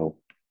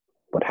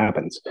what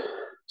happens.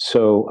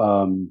 So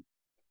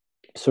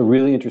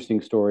really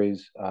interesting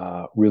stories.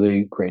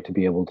 Really great to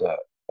be able to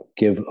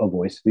give a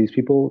voice to these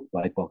people,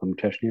 like Welcome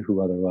to Chechnya,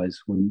 who otherwise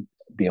wouldn't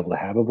be able to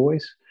have a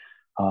voice.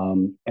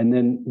 And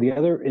then the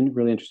other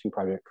really interesting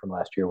project from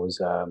last year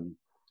was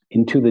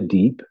Into the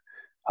Deep,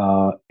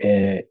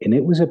 and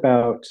it was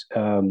about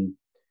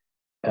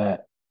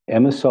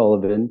Emma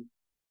Sullivan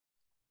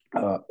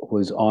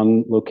was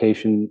on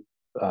location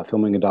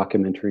filming a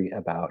documentary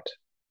about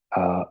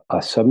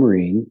a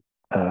submarine,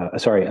 a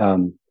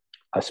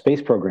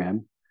space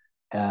program,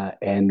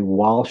 and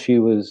while she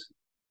was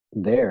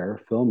there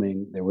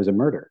filming, there was a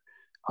murder,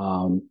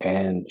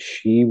 and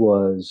she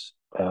was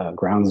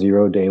ground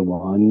zero day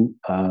one.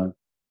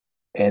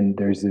 And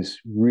there's this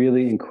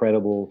really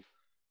incredible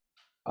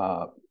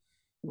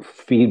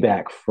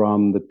feedback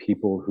from the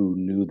people who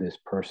knew this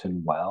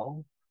person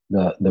well,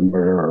 the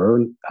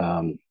murderer,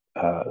 who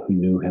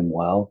knew him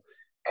well,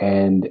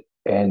 and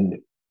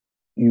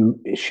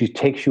she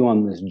takes you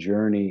on this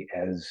journey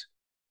as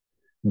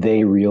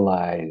they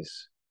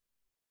realize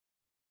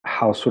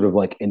how sort of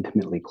like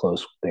intimately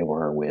close they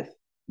were with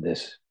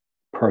this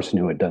person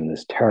who had done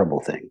this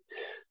terrible thing.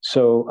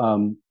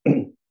 So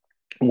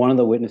one of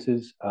the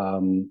witnesses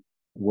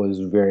was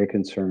very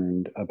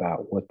concerned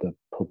about what the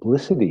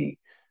publicity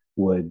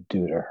would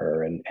do to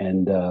her,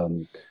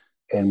 and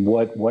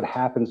what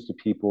happens to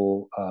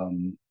people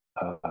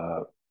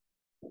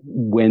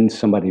when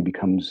somebody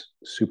becomes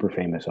super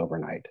famous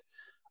overnight.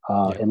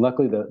 And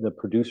luckily, the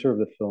producer of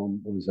the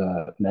film was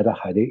Meta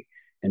Heidi,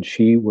 and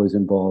she was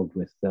involved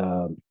with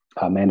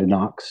Amanda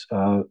Knox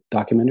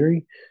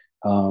documentary,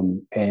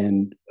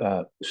 and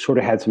sort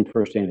of had some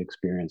firsthand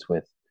experience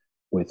with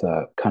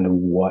kind of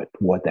what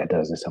that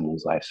does in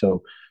someone's life.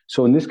 So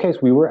in this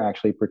case, we were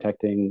actually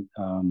protecting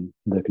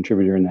the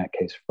contributor in that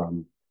case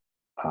from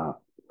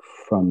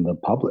the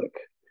public,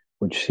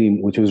 which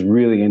was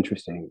really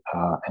interesting,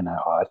 and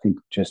I think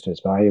just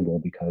as valuable,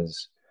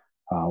 because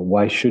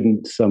why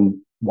should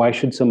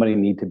somebody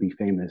need to be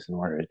famous in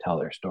order to tell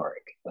their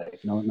story? Like,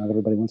 no, not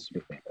everybody wants to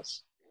be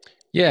famous.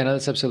 Yeah, no,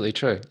 that's absolutely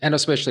true, and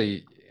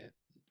especially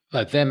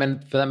like them,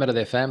 and for that matter,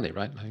 their family,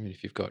 right? I mean,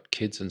 if you've got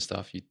kids and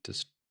stuff, you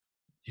just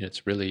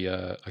it's really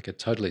I could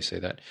totally see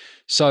that.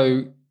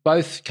 So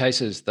both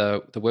cases,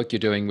 the work you're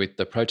doing with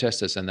the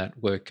protesters and that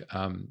work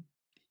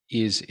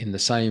is in the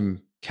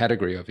same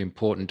category of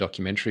important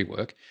documentary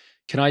work.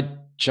 Can I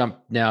jump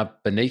now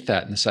beneath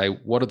that and say,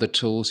 what are the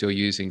tools you're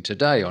using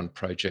today on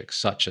projects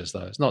such as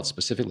those? Not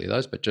specifically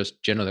those, but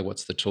just generally,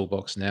 what's the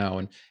toolbox now,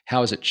 and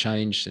how has it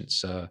changed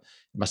since? It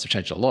must have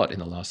changed a lot in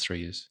the last 3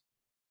 years.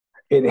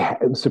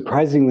 It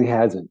surprisingly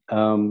hasn't.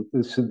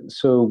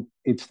 So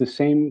it's the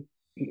same.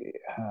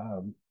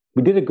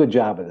 We did a good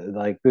job of it.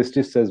 Like, this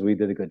just says we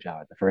did a good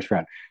job at the first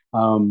round.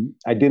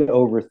 I did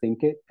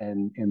overthink it,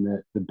 and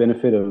the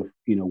benefit of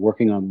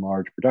working on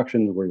large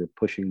productions where you're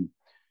pushing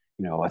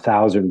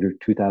 1,000 or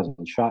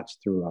 2,000 shots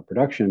through a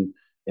production,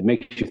 it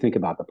makes you think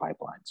about the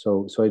pipeline.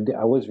 So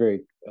I was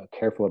very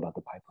careful about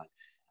the pipeline.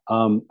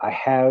 I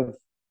have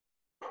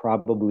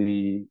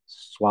probably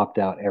swapped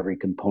out every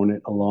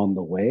component along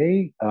the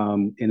way,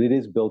 and it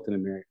is built in a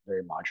very,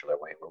 very modular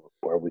way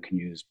where we can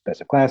use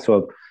best of class.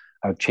 So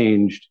I've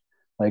changed,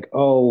 like,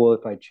 oh, well,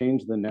 if I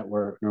change the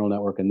neural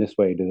network in this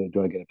way, do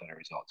I get a better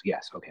results?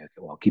 Yes. Okay.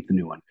 Well, I'll keep the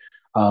new one.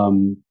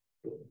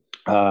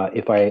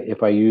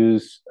 If I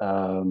use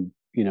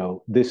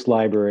this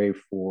library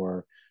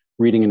for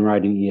reading and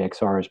writing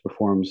EXRs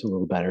performs a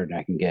little better, and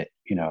I can get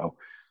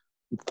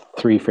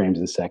 3 frames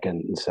a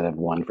second instead of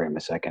 1 frame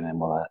a second, and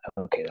well,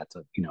 okay, that's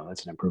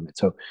an improvement.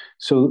 So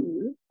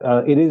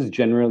it is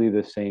generally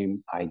the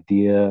same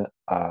idea.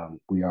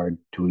 We are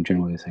doing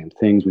generally the same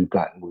things. We've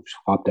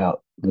swapped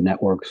out the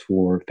networks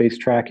for face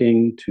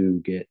tracking to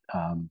get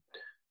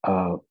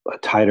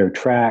tighter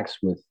tracks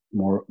with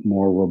more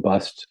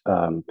robust.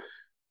 Almost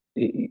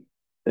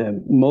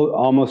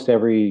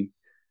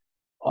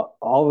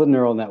all the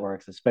neural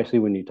networks, especially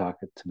when you talk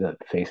to the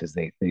faces,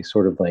 they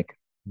sort of like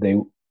they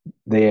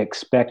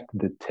expect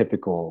the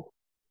typical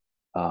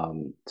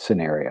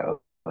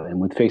scenario.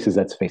 And with faces,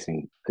 it's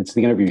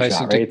the interview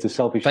shot, right? It's a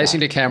selfie shot. Facing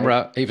to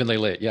camera, right? evenly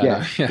lit.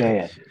 Yeah.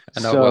 I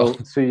know well.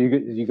 So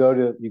you go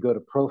to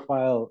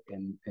profile,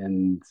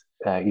 and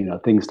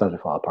things start to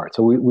fall apart.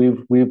 So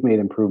we've made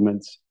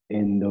improvements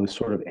in those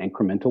sort of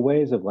incremental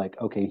ways of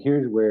like, okay,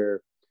 here's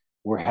where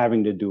we're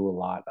having to do a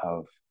lot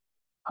of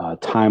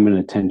time and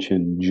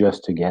attention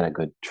just to get a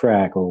good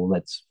track. Oh,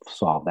 let's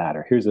solve that.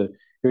 Or here's a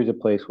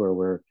place where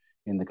we're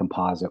in the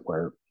composite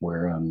where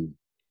we're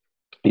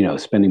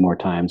spending more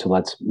time. So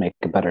let's make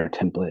a better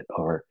template.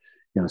 Or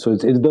so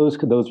it's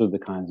those are the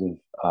kinds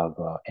of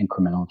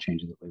incremental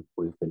changes that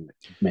we've been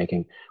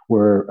making.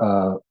 We're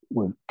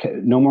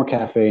no more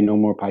cafe, no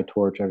more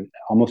PyTorch.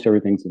 Almost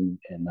everything's in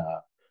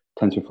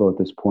TensorFlow at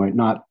this point.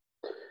 Not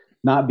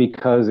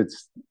because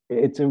it's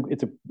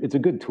a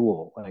good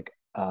tool. Like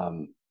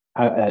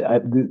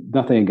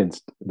nothing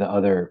against the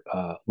other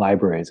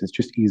libraries. It's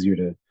just easier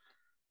to.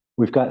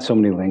 We've got so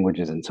many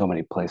languages in so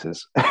many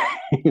places.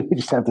 We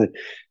just have to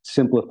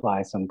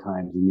simplify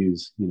sometimes and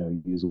use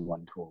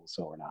one tool.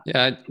 So we're not.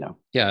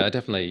 Yeah,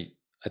 definitely.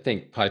 I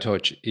think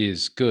PyTorch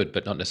is good,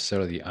 but not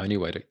necessarily the only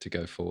way to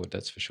go forward.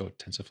 That's for sure.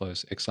 TensorFlow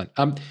is excellent.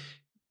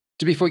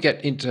 Before we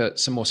get into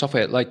some more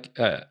software, like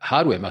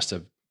hardware must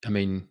have. I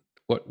mean,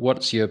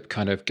 what's your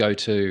kind of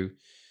go-to?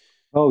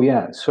 Oh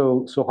yeah,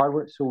 so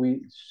hardware.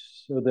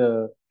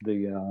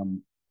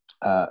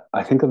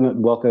 I think in the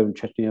Welcome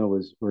Chechnya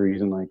we're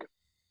using like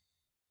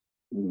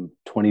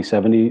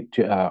 2070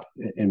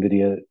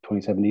 NVIDIA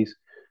 2070s.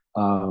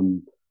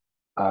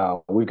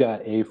 We've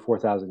got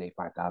A4000,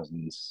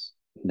 A5000s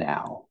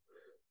now.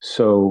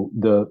 So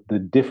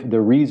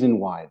the reason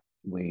why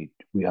we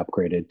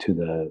upgraded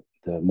to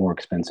the more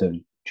expensive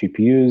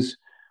GPUs,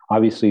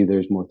 obviously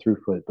there's more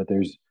throughput, but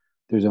there's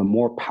a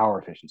more power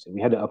efficiency.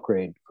 We had to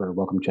upgrade for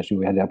Welcome Chechnya.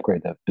 We had to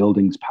upgrade the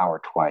building's power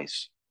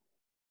twice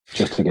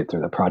just to get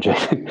through the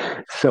project.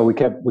 So we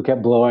kept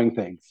blowing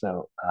things.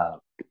 So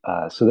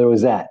there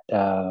was that.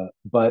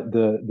 But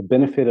the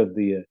benefit of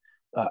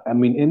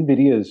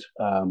NVIDIA's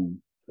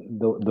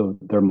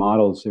their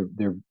models.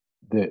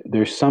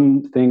 There's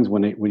some things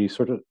when you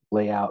sort of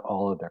lay out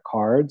all of their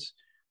cards.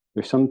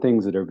 There's some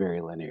things that are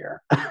very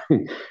linear.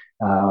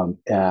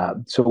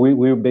 So we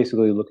were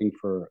basically looking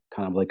for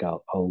kind of like a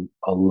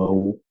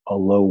low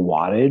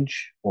wattage,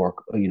 or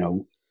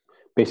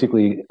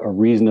basically a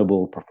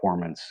reasonable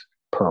performance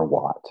per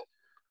watt.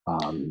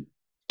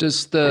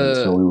 Does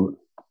the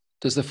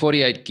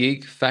 48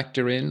 gig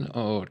factor in,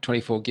 or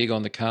 24 gig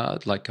on the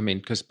card? Like, I mean,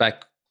 because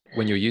back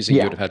when you were using,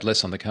 you would have had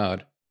less on the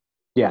card.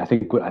 Yeah, I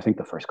think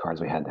the first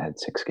cards we had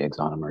 6 gigs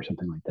on them or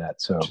something like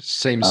that. So which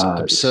seems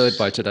absurd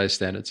by today's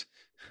standards.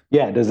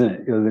 Yeah, doesn't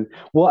it?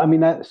 Well, I mean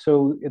that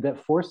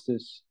forced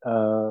us,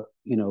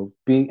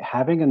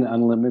 having an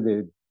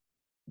unlimited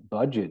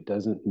budget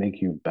doesn't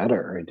make you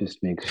better. It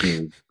just makes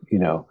you,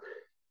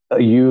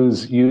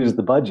 use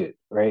the budget,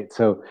 right?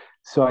 So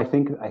I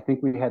think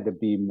we had to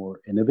be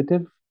more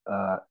innovative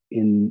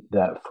in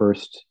that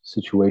first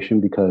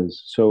situation,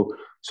 because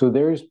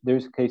there's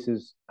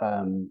cases,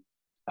 harking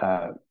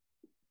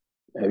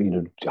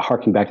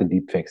back to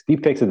deepfakes.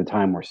 Deepfakes at the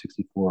time were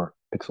 64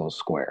 pixels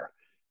square.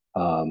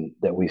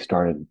 That we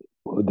started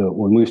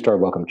when we started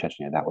Welcome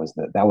Chechnya. That was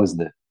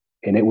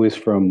and it was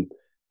from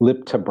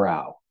lip to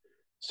brow.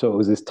 So it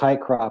was this tight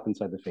crop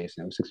inside the face,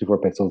 and it was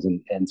 64 pixels,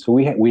 and so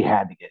we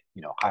had to get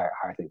higher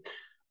things,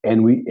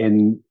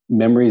 and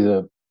memory is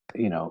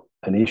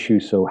an issue.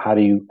 So how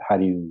do you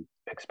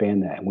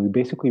expand that? And we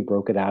basically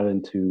broke it out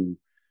into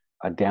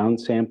a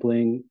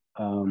downsampling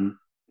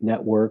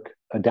network,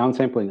 a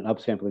downsampling and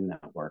upsampling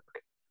network,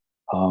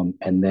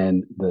 and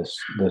then the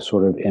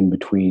sort of in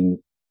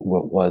between,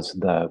 what was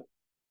the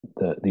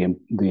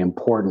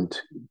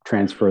important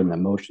transfer in the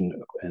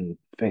motion and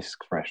face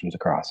expressions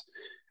across.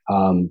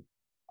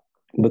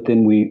 But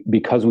then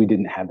because we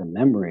didn't have the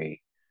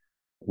memory,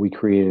 we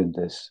created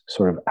this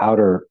sort of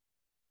outer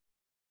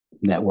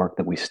network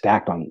that we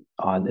stacked on,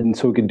 and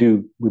so we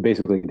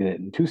basically did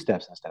it in 2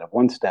 steps instead of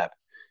 1 step,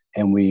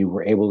 and we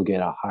were able to get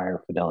a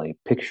higher fidelity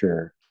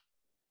picture,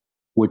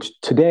 which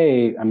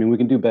today, I mean, we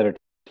can do better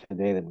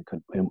today than we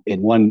could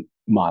in one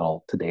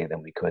model today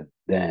than we could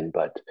then.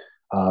 But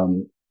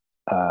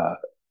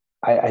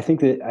I think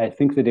that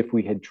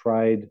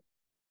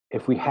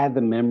if we had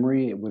the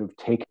memory, it would have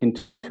taken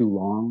too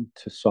long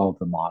to solve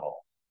the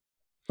model,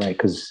 right?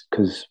 Because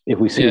if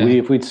we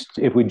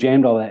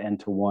jammed all that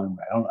into one,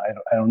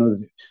 I don't know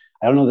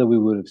that we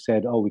would have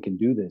said, oh, we can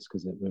do this,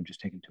 because it would have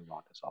just taken too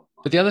long to solve.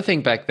 But the other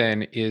thing back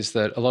then is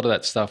that a lot of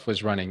that stuff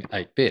was running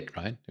 8-bit,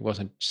 right? It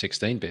wasn't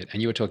 16-bit.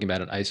 And you were talking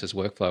about an ACES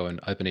workflow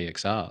and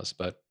OpenEXRs,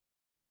 but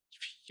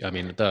I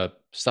mean, the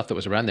stuff that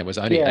was around there was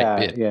only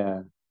 8-bit.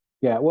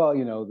 Yeah. Well,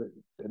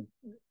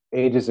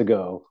 ages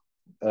ago,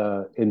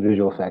 in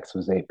visual effects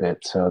was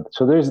 8-bit. So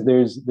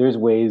there's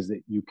ways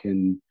that you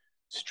can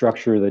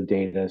structure the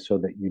data so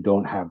that you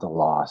don't have the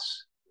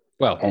loss.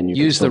 Well, and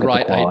use the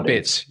right 8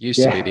 bits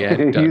used to be the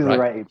anecdote, use right? The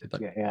right 8 bits,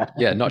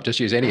 yeah, not just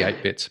use any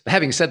 8 bits.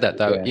 Having said that,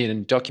 though,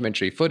 in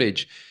documentary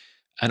footage,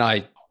 and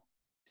I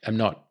am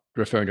not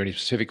referring to any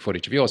specific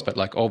footage of yours, but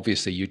like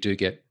obviously you do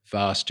get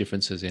vast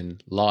differences in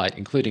light,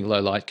 including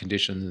low light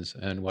conditions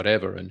and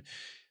whatever. And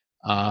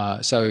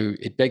so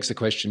it begs the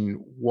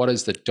question, what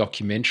is the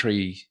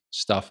documentary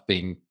stuff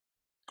being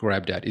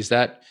grabbed at? Is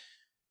that,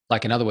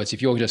 like, in other words,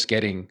 if you're just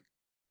getting,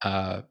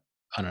 I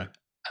don't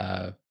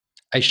know,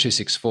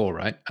 H.264,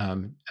 right,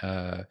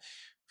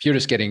 if you're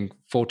just getting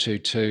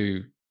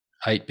 422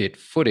 8-bit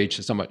footage,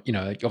 it's somewhat,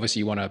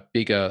 obviously you want a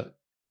bigger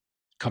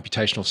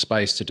computational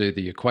space to do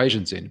the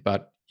equations in,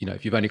 but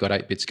if you've only got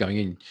 8 bits going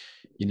in,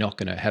 you're not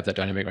going to have that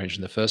dynamic range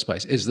in the first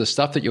place. Is the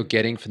stuff that you're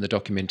getting from the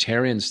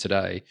documentarians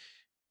today,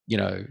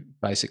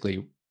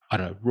 basically, I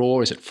don't know, raw?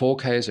 Is it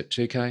 4K? Is it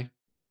 2K?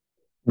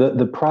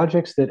 The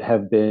projects that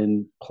have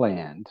been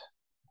planned,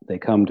 they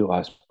come to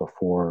us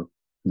before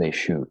they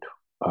shoot.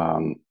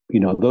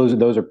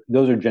 Those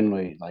are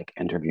generally like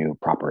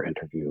proper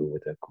interview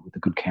with a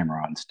good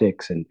camera on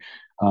sticks, and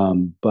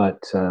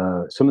but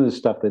some of the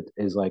stuff that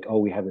is like, oh,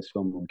 we have this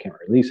film and we can't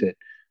release it,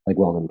 like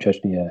Welcome to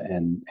Chechnya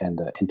and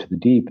Into the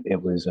Deep.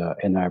 It was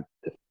in our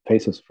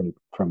Faces from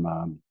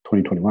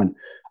 2021.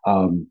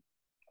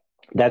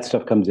 That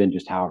stuff comes in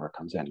just however it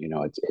comes in.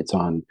 It's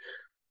on.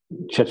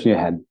 Chechnya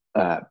had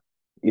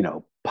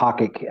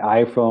pocket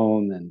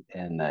iPhone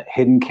and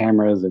hidden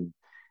cameras and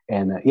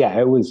yeah,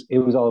 it was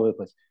all over the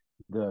place.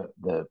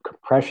 The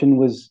compression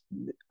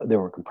there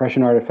were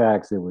compression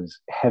artifacts. There was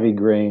heavy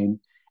grain,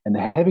 and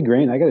the heavy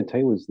grain, I got to tell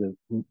you,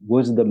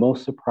 was the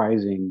most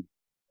surprising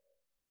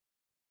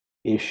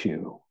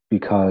issue,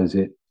 because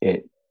it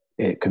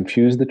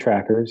confused the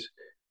trackers,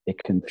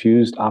 it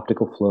confused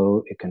optical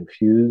flow, it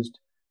confused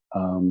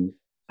the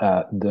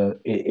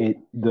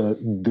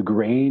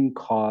grain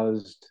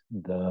caused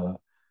the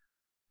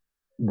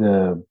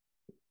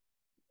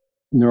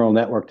neural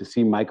network to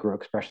see micro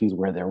expressions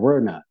where there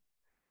were none,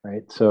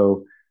 right?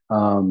 So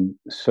one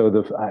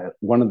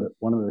of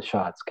the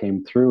shots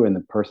came through and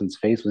the person's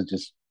face was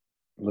just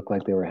looked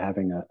like they were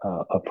having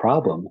a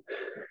problem.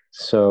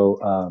 So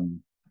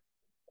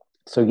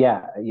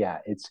yeah,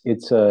 it's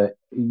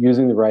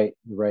using the right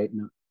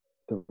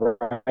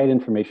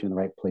information in the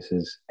right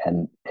places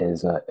and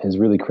is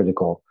really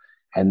critical.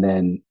 And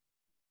then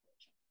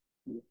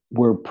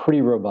we're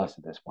pretty robust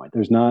at this point.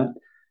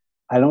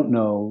 I don't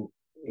know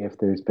if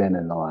there's been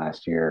in the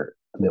last year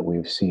that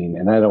we've seen,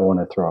 and I don't want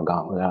to throw a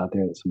gauntlet out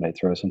there that somebody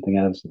throws something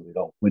at us that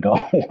we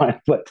don't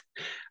want, but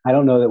I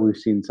don't know that we've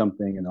seen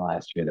something in the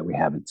last year that we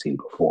haven't seen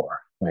before.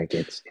 Like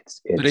it's.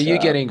 But are you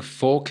getting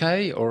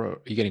 4K or are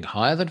you getting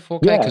higher than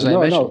 4K? Yeah, Because I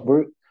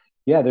imagine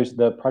there's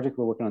the project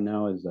we're working on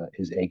now is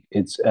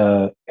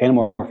anamorphic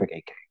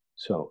 8K.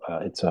 So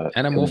it's a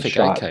anamorphic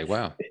 8K.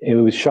 Wow. It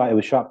was shot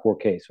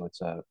 4K, so it's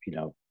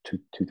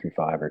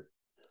 235 or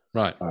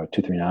right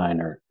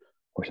 239 or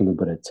something.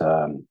 But it's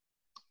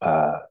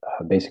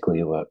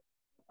basically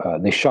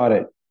they shot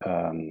it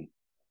 4K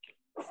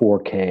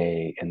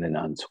and then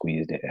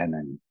unsqueezed it, and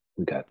then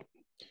we got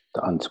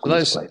the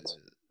unsqueezed plates.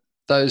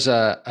 Those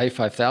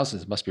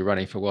A5000s must be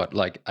running for what,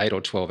 like 8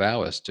 or 12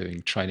 hours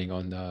doing training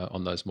on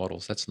those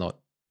models. That's going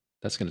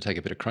to take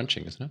a bit of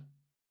crunching, isn't it?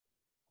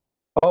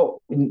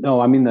 Oh no,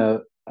 I mean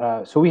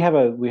so we have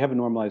a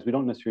normalized. We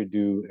don't necessarily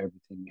do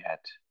everything at.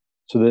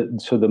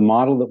 So the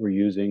model that we're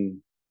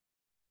using,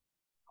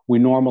 we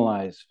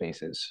normalize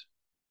faces.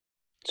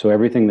 So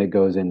everything that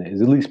goes in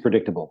is at least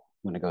predictable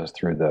when it goes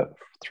through the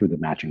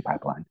matching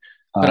pipeline.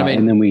 But I mean,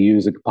 and then we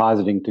use a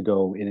compositing to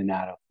go in and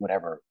out of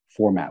whatever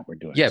format we're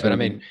doing. Yeah, so but I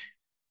mean,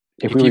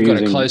 if you've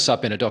got a close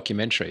up in a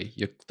documentary,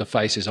 the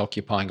face is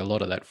occupying a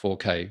lot of that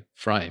 4K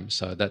frame,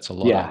 so that's a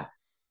lot. Yeah.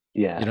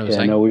 You know what I'm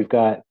saying? No, we've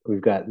got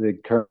the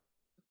current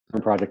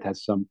project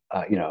has some,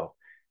 the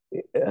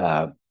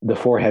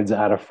forehead's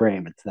out of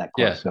frame. It's that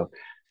close. Yeah.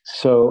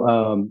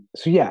 So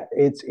yeah,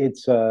 it's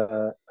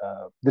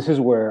this is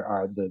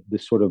where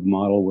this sort of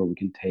model where we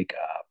can take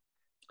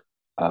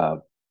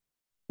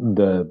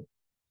the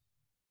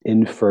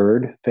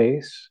inferred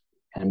face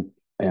and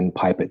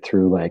pipe it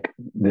through, like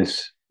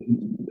this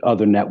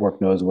other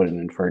network knows what an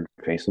inferred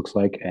face looks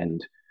like,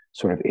 and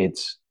sort of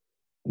it's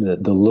the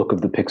look of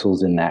the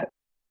pixels in that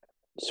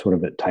sort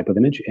of a type of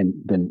image, and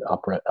then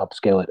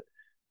upscale it,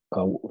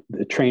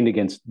 trained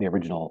against the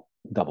original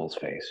doubles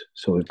face.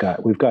 So we've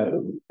got.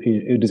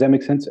 Does that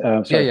make sense?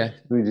 Sorry, yeah.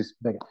 We just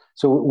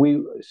so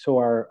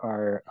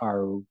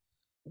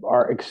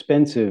our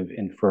expensive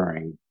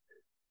inferring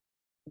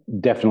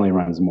definitely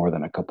runs more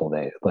than a couple of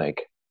days.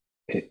 Like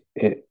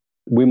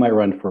we might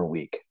run for a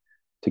week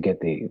to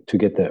get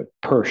the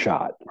per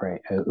shot,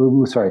 right?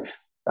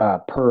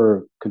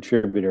 Per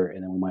contributor,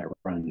 and then we might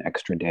run an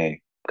extra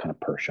day kind of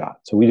per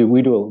shot. So we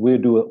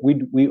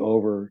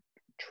over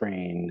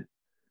train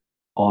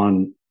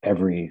on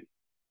every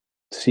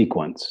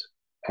sequence,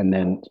 and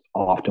then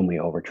often we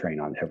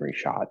overtrain on every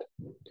shot.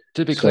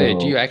 To be clear,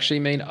 do you actually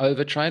mean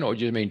overtrain, or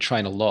do you mean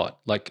train a lot?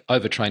 Like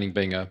overtraining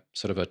being a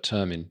sort of a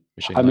term in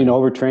machine learning. I mean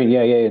overtrain.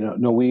 Yeah.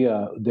 No, we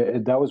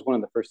that was one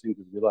of the first things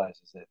we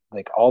realized, is that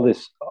like all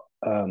this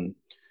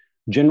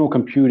general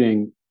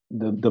computing,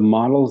 the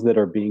models that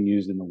are being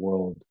used in the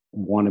world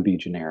want to be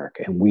generic,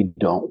 and we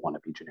don't want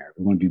to be generic.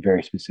 We want to be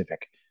very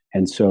specific.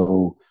 And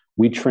so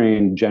we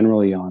train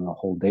generally on a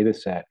whole data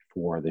set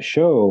for the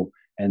show,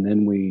 and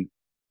then we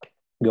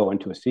go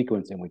into a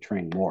sequence and we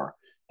train more,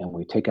 and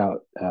we take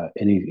out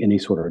any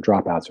sort of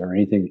dropouts or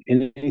anything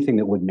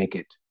that would make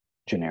it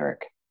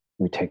generic.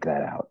 We take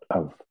that out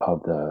of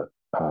the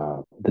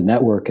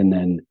network, and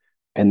then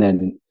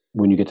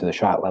when you get to the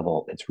shot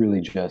level, it's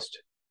really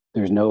just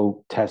there's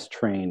no test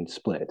train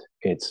split.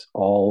 It's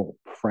all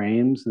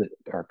frames that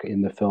are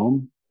in the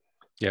film,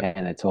 Yeah.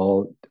 and it's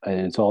all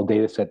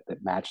data set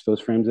that match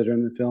those frames that are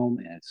in the film,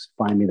 and it's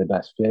find me the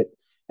best fit.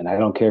 And I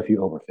don't care if you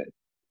overfit.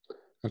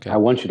 I Okay.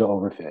 want you to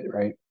overfit,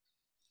 right?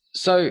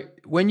 So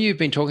when you've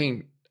been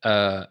talking,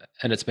 and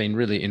it's been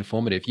really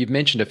informative, you've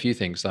mentioned a few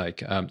things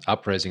like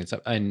upraising and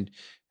stuff and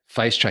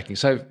face tracking.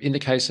 So in the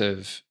case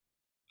of,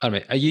 I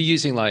mean, are you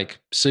using like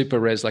super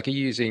res? Like, are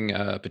you using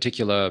a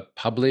particular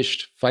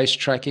published face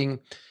tracking?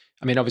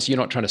 I mean, obviously, you're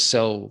not trying to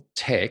sell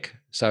tech,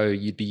 so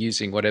you'd be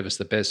using whatever's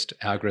the best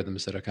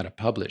algorithms that are kind of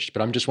published.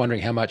 But I'm just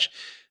wondering how much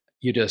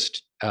you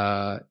just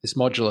this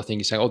modular thing.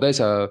 You're saying, oh, there's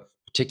a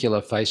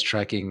particular face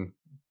tracking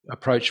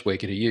approach we're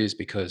going to use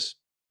because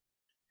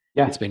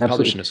Yeah, it's been published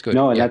absolutely. and it's good.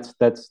 No, and Yeah.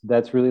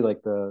 that's really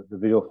like the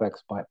visual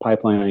effects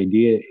pipeline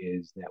idea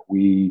is that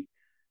we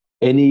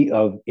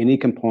any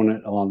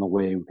component along the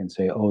way we can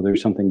say, oh,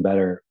 there's something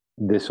better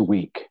this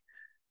week.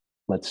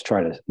 Let's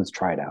try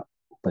it out.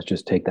 Let's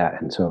just take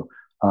that. And so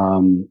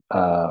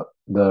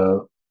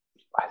the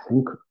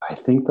I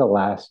think the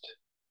last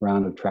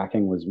round of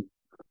tracking was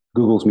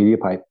Google's media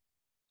pipe,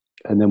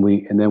 and then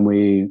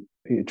we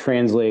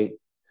translate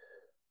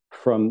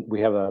from we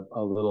have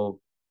a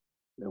little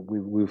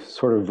we've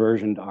sort of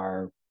versioned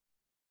our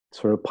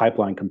sort of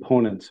pipeline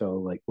component. So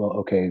like, well,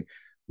 okay,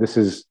 this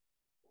is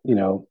you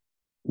know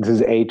this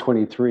is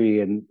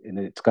A23 and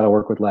it's got to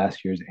work with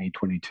last year's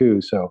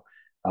A22. So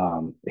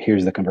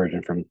here's the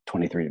conversion from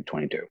 23 to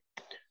 22.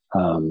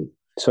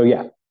 So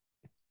yeah,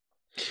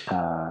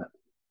 uh,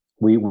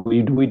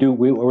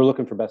 we're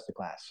looking for best of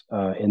class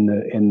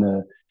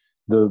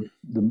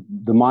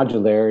the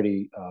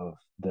modularity of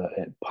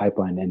the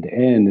pipeline end to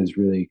end is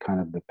really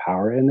kind of the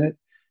power in it.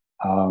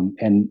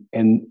 And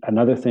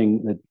another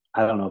thing that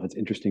I don't know if it's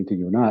interesting to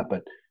you or not,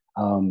 but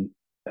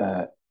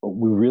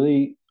we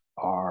really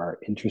are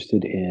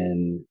interested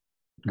in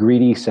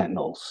greedy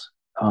sentinels.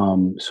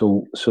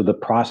 So the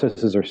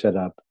processes are set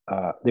up.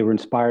 They were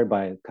inspired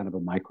by kind of a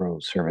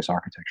microservice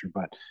architecture,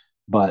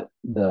 but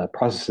the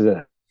processes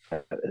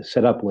that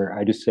set up where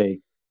I just say,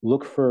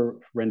 look for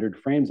rendered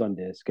frames on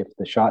disk. If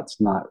the shot's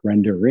not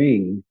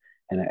rendering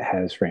and it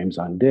has frames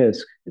on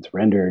disk, it's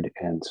rendered,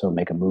 and so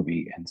make a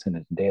movie and send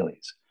it to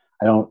dailies.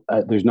 I don't.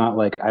 There's not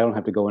like I don't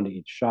have to go into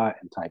each shot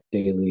and type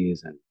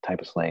dailies and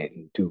type a slate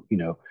and do.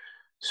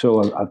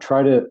 So I've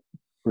tried to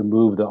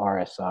remove the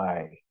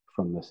RSI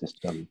from the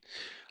system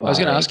I was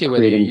going to by ask you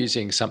whether you're creating.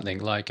 using something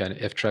like an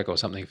F track or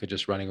something for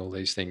just running all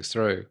these things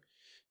through.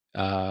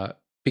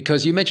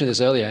 Because you mentioned this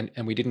earlier,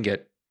 and we didn't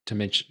get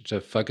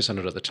to focus on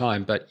it at the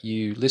time, but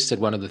you listed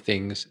one of the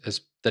things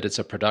as that it's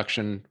a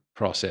production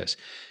process.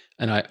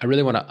 And I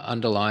really want to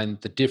underline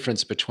the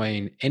difference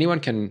between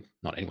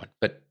not anyone,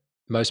 but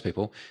most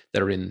people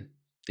that are in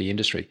the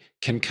industry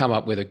can come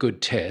up with a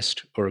good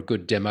test or a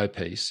good demo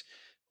piece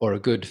or a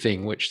good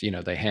thing, which, they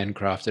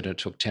handcrafted and it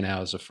took 10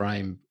 hours a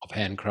frame of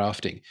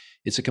handcrafting.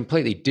 It's a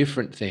completely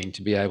different thing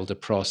to be able to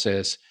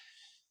process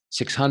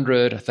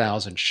 600,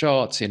 1,000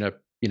 shots in a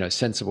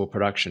sensible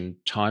production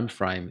time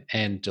frame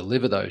and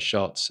deliver those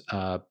shots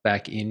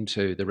back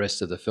into the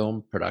rest of the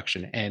film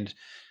production and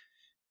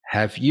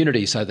have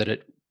unity so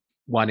that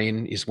one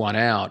in is one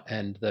out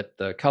and that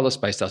the color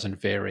space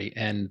doesn't vary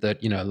and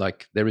that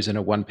like there isn't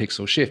a 1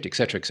 pixel shift,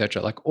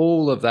 etc., like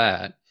all of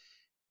that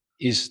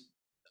is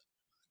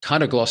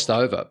kind of glossed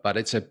over, but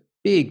it's a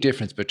big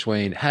difference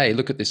between, hey,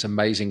 look at this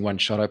amazing one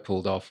shot I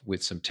pulled off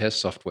with some test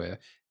software,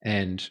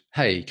 and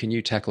hey, can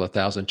you tackle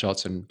 1,000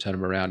 shots and turn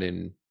them around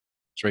in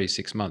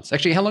 6 months?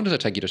 Actually, how long does it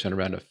take you to turn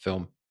around a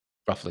film,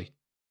 roughly?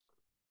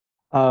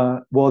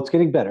 Well, it's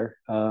getting better.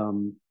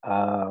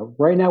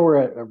 Right now, we're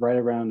at right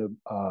around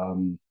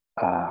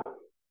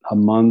a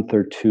month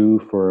or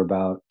two for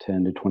about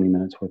 10 to 20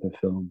 minutes worth of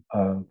film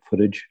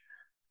footage,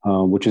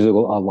 which is a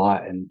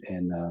lot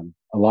and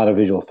a lot of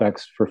visual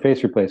effects for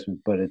face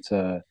replacement. But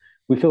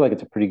we feel like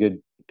it's a pretty good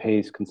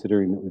pace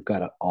considering that we've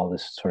got all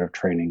this sort of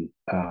training.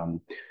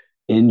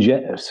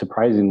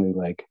 Surprisingly,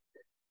 like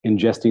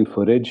ingesting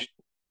footage,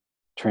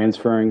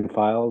 transferring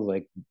files,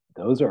 like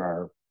those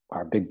are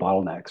our big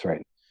bottlenecks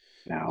right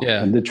now,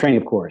 Yeah. and the training,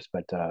 of course.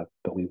 But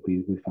we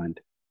find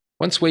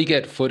Once we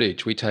get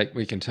footage, we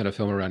can turn a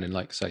film around in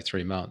like say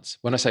 3 months.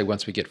 When I say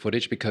once we get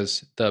footage,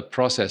 because the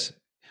process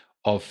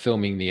of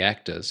filming the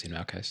actors, in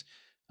our case,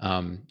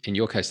 in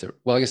your case,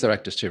 I guess they're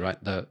actors too, right?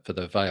 For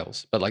the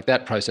veils, but like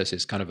that process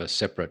is kind of a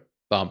separate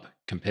bump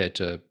compared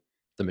to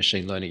the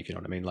machine learning, if you know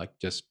what I mean. Like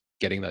just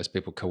getting those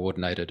people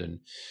coordinated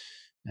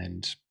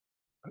and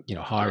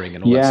hiring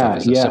and all that stuff yeah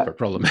is a yeah separate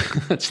problem.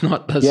 It's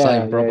not the yeah same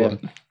yeah yeah problem.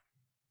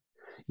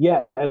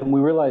 yeah. And we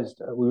realized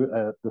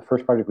the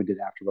first project we did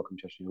after Welcome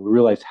Testing, we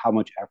realized how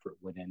much effort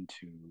went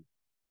into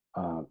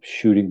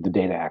shooting the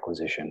data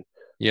acquisition.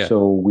 Yeah.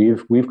 So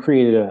we've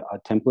created a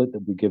template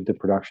that we give to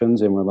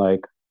productions, and we're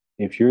like,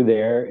 if you're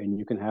there and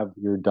you can have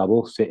your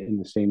double sit in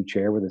the same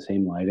chair with the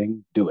same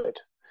lighting, do it.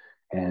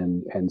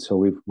 And so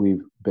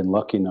we've been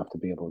lucky enough to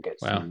be able to get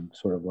Wow. some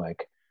sort of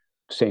like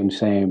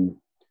same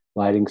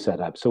lighting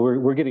setup. So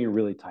we're getting a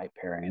really tight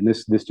pairing, and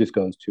this just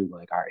goes to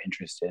like our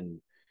interest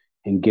in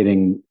and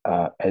getting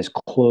as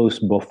close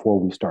before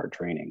we start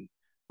training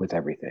with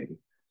everything,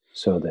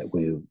 so that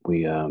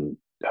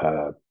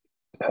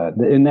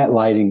in that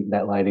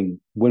lighting,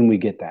 when we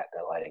get that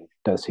lighting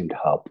does seem to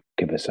help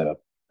give us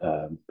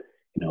you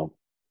know,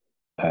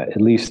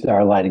 at least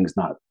our lighting's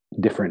not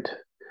different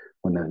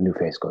when the new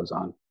face goes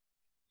on.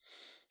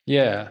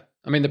 Yeah.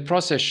 I mean, the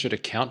process should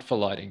account for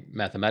lighting,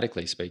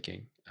 mathematically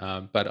speaking.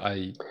 But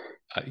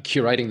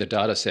curating the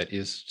data set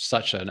is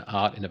such an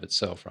art in of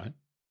itself, right?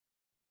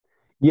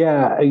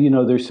 Yeah,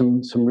 there's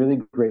some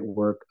really great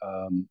work.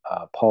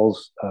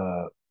 Paul's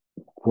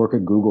work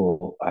at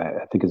Google,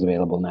 I think, is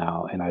available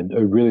now, and I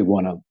really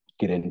want to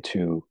get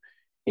into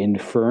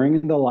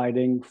inferring the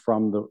lighting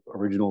from the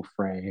original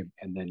frame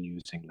and then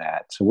using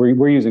that. So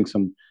we're using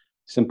some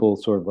simple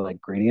sort of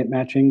like gradient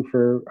matching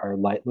for our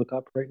light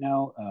lookup right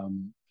now.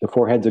 The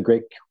forehead's a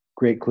great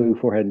clue.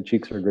 Forehead and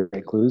cheeks are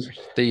great clues.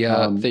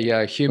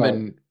 The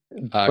human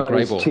but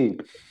gray it's ball.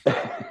 cheap.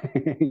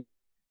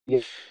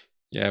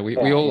 Yeah, we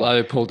all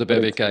owe Paul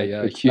Debevec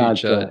a it's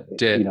huge not,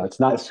 debt. it's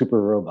not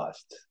super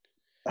robust.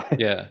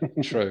 Yeah,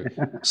 true.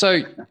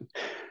 So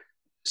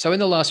in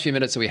the last few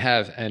minutes that we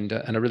have, and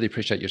I really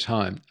appreciate your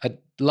time, I'd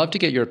love to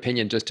get your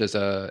opinion, just as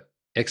a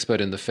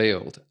expert in the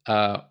field,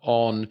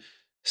 on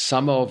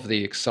some of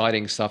the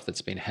exciting stuff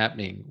that's been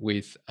happening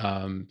with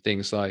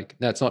things like,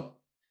 now it's not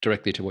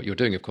directly to what you're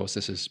doing, of course,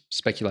 this is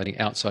speculating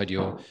outside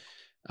your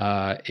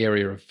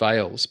area of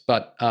veils,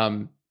 but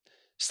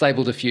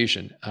stable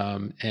diffusion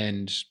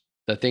and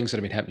the things that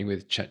have been happening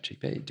with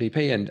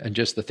ChatGPT and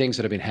just the things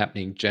that have been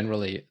happening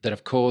generally that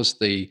have caused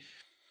the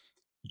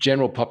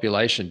general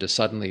population to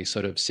suddenly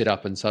sort of sit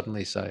up and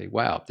suddenly say,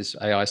 wow, this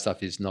AI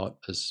stuff is not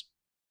as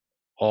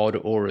odd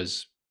or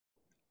as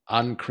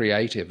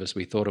uncreative as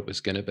we thought it was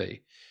going to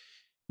be.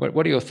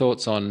 What are your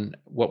thoughts on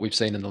what we've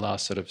seen in the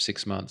last sort of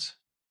 6 months?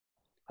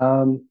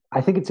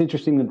 I think it's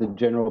interesting that the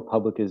general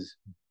public is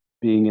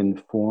being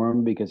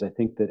informed, because I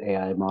think that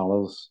AI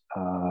models,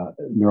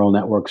 neural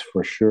networks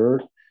for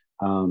sure,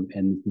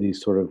 and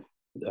these sort of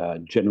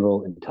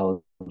general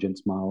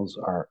intelligence models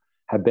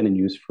have been in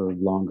use for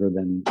longer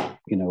than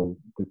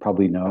we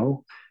probably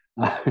know.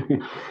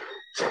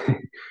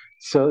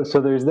 So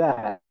there's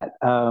that,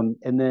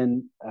 and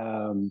then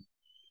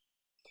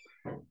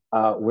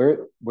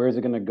where is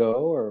it going to go,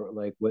 or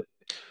like what?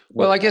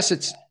 Well, I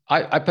guess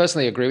I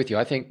personally agree with you.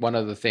 I think one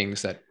of the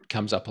things that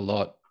comes up a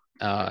lot,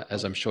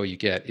 as I'm sure you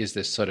get, is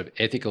this sort of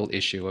ethical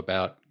issue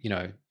about,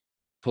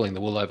 pulling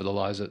the wool over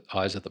the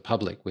eyes of the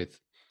public with,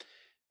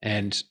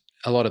 and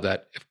a lot of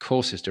that, of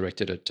course, is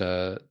directed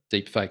at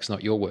deep fakes,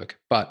 not your work.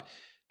 But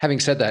having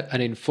said that, an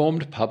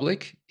informed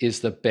public is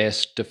the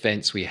best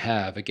defense we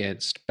have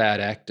against bad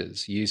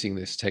actors using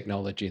this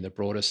technology in the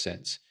broadest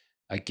sense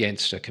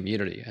against a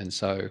community. And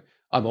so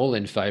I'm all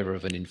in favor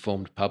of an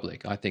informed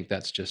public. I think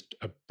that's just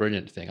a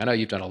brilliant thing. I know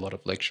you've done a lot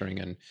of lecturing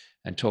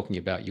and talking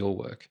about your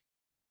work.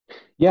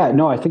 Yeah,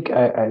 no, I think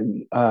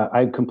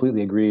I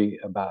completely agree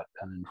about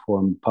an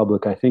informed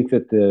public. I think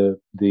that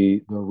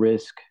the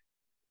risk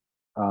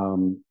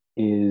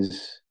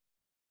is,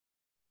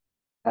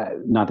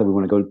 not that we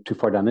want to go too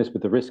far down this,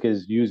 but the risk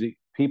is using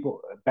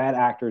bad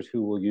actors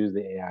who will use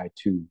the AI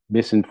to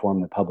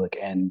misinform the public.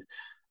 And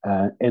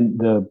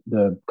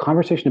the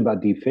conversation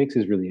about deepfakes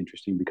is really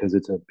interesting, because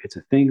it's a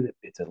thing that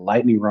it's a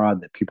lightning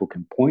rod that people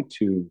can point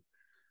to,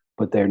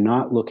 but they're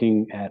not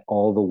looking at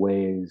all the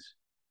ways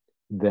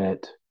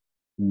that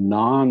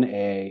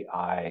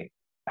non-AI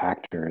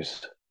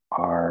actors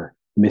are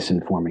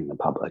misinforming the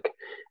public.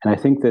 And I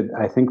think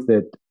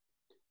that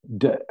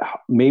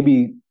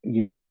maybe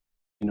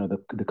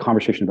the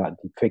conversation about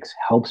deepfakes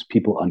helps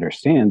people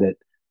understand that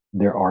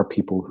there are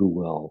people who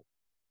will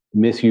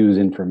misuse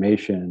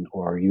information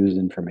or use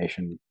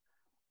information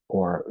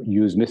or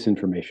use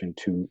misinformation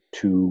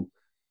to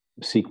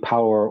seek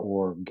power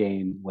or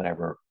gain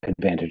whatever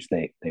advantage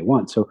they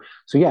want. So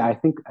yeah, I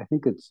think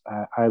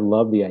I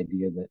love the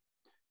idea that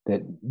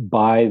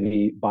by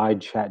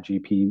Chat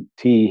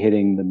GPT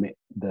hitting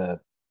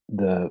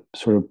the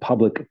sort of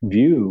public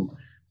view,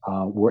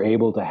 we're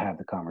able to have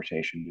the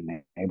conversation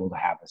and able to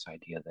have this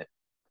idea that,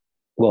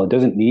 well, it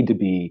doesn't need to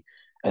be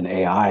an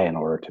AI in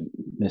order to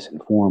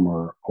misinform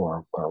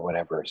or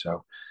whatever.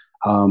 So,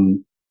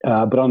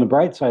 but on the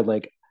bright side,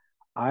 like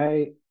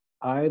I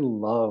I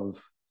love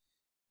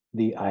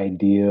the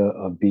idea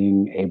of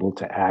being able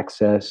to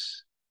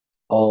access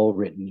all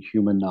written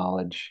human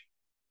knowledge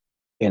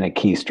in a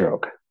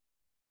keystroke.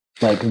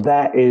 Like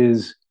that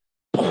is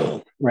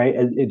right.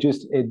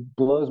 It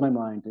blows my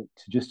mind to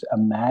just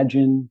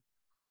imagine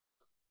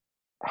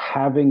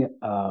having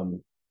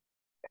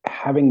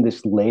having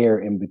this layer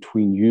in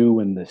between you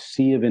and the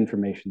sea of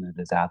information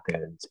that is out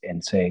there,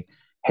 and say,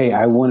 hey,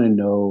 I want to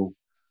know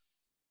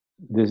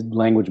this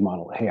language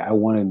model. Hey, I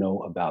want to know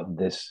about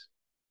this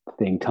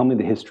thing. Tell me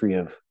the history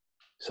of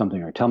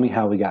something, or tell me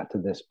how we got to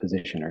this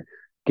position, or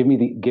give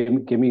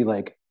me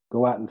like,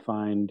 go out and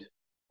find,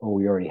 oh,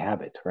 we already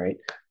have it, right?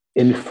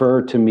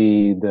 Infer to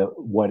me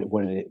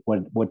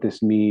what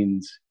this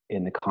means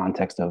in the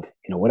context of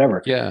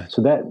whatever. Yeah.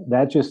 So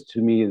that just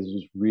to me is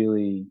just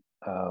really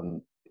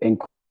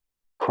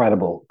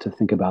incredible to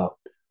think about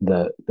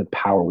the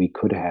power we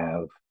could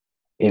have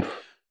if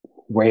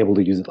we're able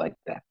to use it like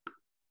that.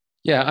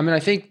 Yeah, I mean, I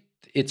think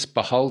it's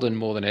beholden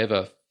more than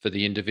ever for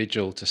the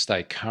individual to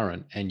stay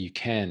current, and you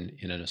can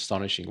in an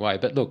astonishing way.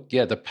 But look,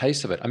 yeah, the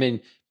pace of it. I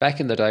mean, back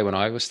in the day when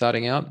I was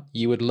starting out,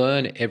 you would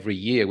learn every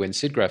year when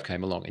SIGGRAPH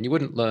came along, and you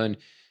wouldn't learn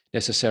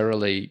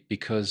necessarily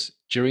because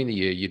during the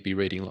year you'd be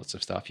reading lots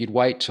of stuff. You'd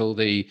wait till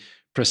the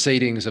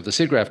proceedings of the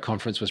SIGGRAPH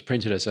conference was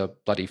printed as a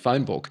bloody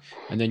phone book,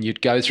 and then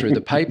you'd go through the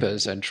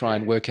papers and try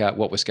and work out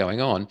what was going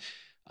on.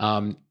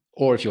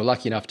 Or if you're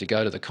lucky enough to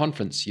go to the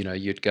conference,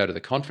 you'd go to the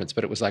conference.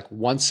 But it was like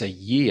once a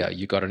year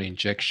you got an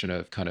injection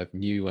of kind of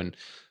new, and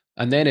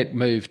then it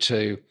moved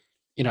to,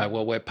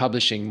 well, we're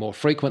publishing more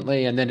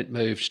frequently, and then it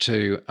moved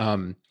to,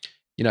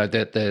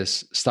 that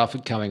there's stuff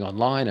coming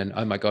online, and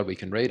oh my God, we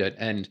can read it.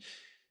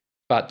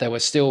 But we were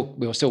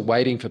still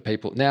waiting for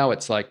people. Now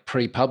it's like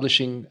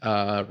pre-publishing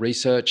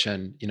research,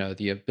 and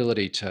the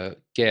ability to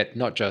get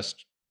not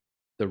just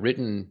the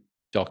written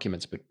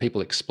documents, but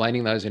people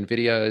explaining those in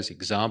videos,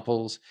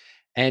 examples,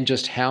 and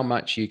just how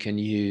much you can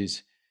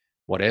use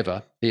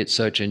whatever, be it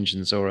search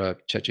engines or a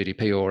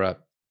ChatGPT or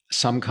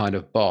some kind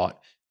of bot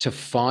to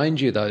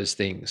find you those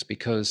things.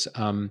 Because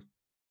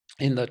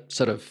in the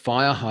sort of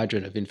fire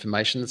hydrant of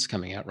information that's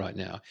coming out right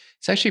now,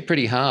 it's actually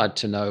pretty hard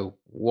to know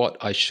what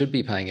I should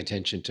be paying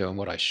attention to and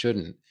what I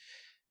shouldn't.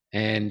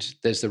 And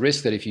there's the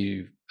risk that if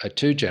you are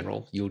too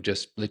general, you'll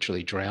just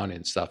literally drown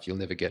in stuff. You'll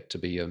never get to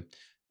be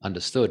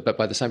understood. But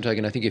by the same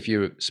token, I think if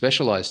you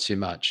specialize too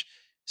much,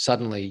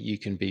 suddenly you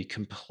can be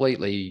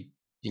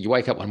you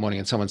wake up one morning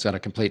and someone's done a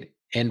complete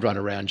end run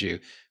around you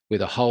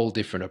with a whole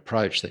different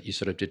approach that you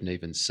sort of didn't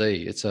even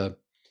see.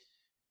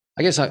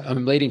 I guess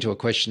I'm leading to a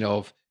question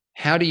of,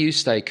 how do you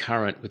stay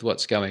current with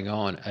what's going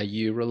on? Are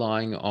you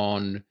relying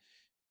on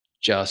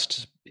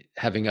just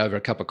having over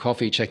a cup of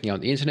coffee, checking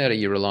out the internet? Are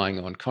you relying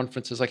on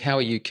conferences? Like, how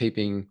are you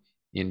keeping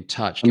in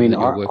touch, given that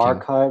you're working?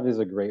 Archive is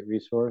a great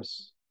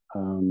resource.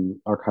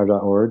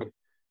 Archive.org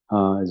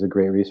is a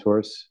great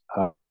resource.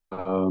 I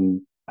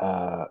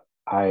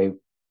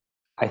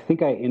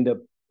think I end up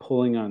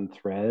pulling on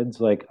threads.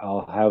 Like,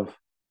 I'll have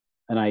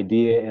an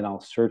idea and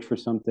I'll search for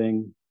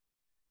something,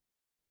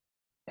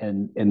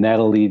 and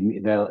that'll lead me,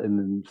 and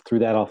then through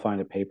that I'll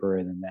find a paper,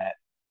 and then that,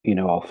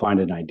 I'll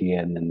find an idea,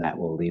 and then that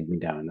will lead me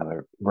down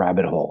another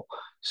rabbit hole.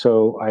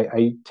 So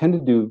I tend to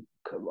do,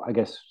 I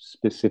guess,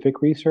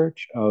 specific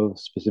research of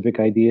specific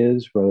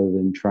ideas rather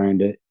than trying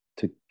to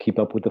keep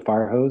up with the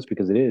fire hose,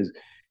 because it is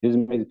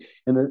amazing.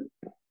 And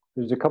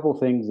there's a couple of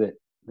things that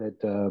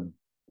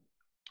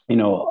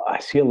I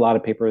see a lot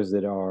of papers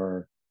that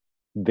are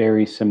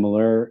very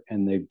similar,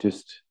 and they've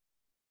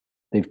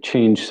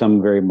changed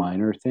some very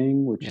minor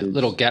thing, which is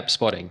little gap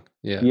spotting.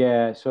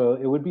 Yeah. So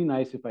it would be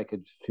nice if I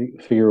could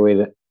figure a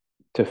way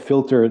to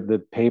filter the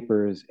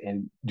papers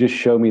and just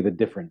show me the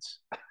difference.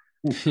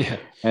 Yeah.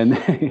 And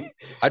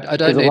I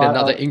don't need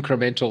another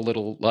incremental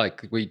little,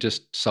 like, we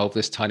just solve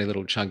this tiny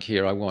little chunk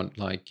here. I want,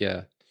 like,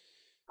 yeah.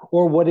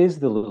 Or what is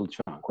the little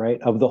chunk, right,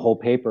 of the whole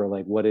paper?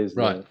 Like, what is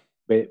right.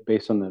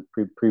 Based on the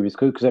previous,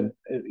 because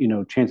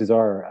chances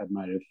are I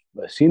might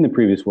have seen the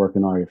previous work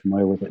and already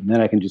familiar with it, and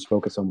then I can just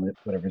focus on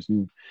whatever's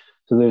new.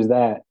 So there's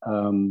that.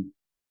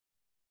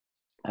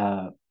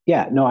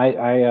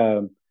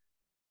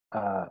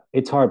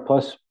 It's hard.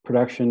 Plus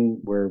production,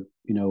 we're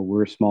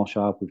a small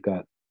shop.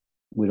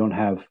 We don't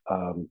have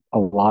a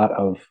lot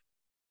of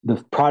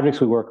the projects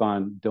we work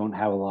on don't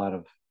have a lot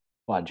of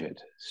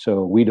budget,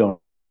 so we don't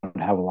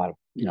have a lot of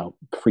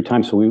free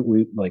time. So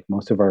we like,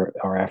 most of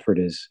our effort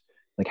is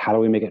like, how do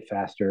we make it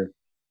faster?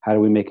 How do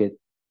we make it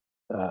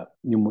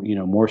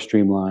more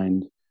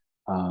streamlined,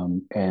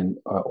 and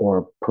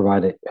or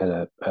provide it at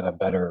a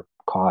better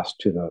cost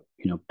to the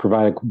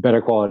provide a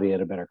better quality at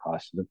a better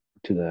cost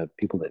to the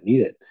people that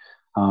need it.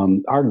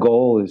 Our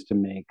goal is to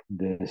make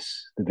the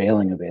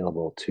veiling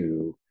available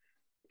to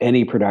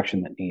any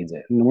production that needs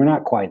it, and we're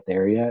not quite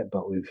there yet,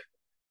 but we've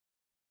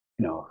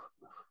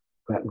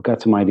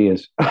got some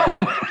ideas.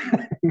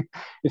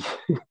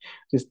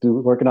 Just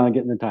working on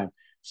getting the time.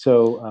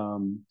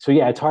 So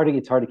yeah, it's hard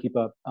to keep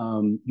up.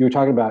 You were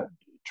talking about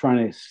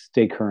trying to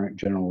stay current,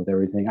 general, with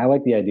everything. I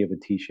like the idea of a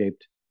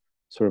T-shaped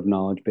sort of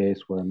knowledge base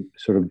where I'm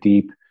sort of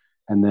deep,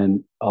 and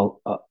then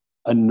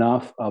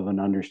enough of an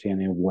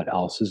understanding of what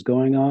else is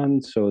going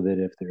on, so that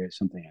if there is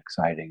something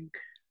exciting,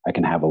 I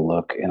can have a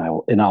look, and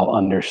I'll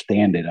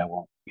understand it. I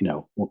won't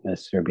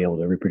necessarily be able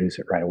to reproduce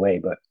it right away,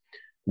 but at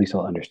least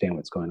I'll understand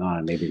what's going on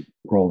and maybe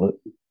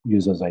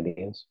use those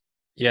ideas.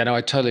 Yeah, no,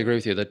 I totally agree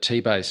with you. The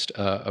T-based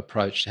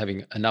approach,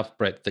 having enough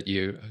breadth that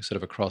you sort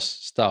of across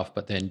stuff,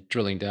 but then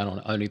drilling down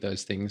on only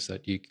those things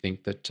that you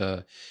think that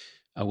are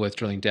worth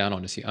drilling down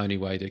on, is the only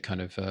way to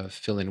kind of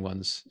fill in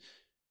one's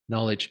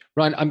knowledge.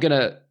 Ryan, I'm going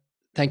to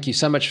thank you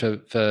so much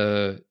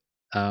for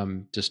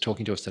just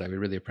talking to us today. We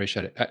really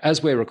appreciate it.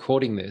 As we're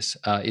recording this,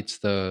 it's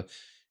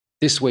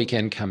this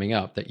weekend coming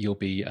up that you'll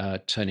be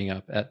turning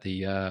up at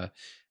the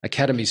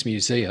Academy's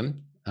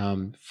Museum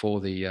for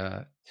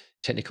the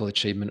Technical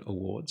Achievement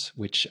Awards,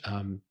 which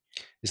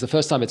is the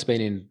first time it's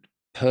been in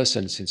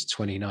person since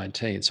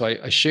 2019. So I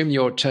assume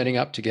you're turning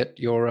up to get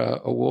your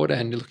award,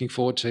 and you're looking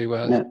forward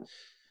to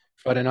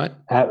Friday night.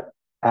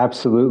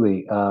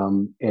 Absolutely.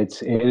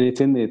 It's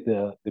in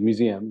the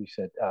museum. You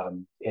said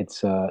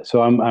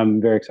so I'm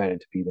very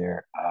excited to be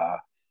there.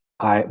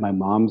 My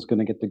mom's going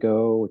to get to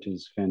go, which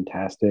is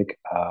fantastic.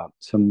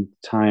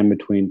 Sometime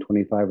between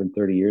 25 and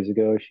 30 years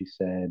ago, she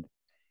said,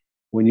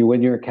 "When you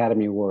win your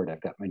Academy Award,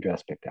 I've got my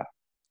dress picked out."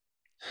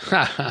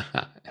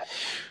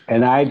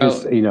 And I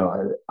just,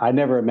 I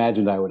never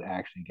imagined I would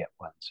actually get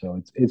one.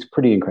 So it's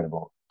pretty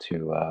incredible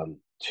to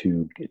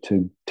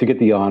get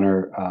the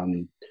honor.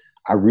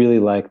 I really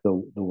like the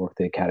work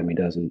the Academy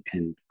does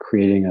in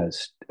creating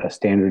a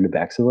standard of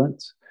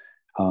excellence,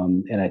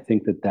 and I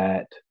think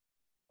that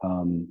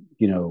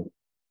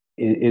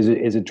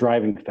is a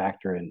driving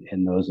factor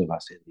in those of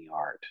us in the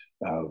art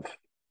of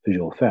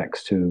visual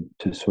effects to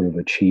sort of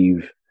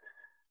achieve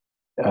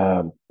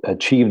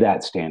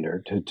that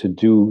standard, to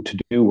do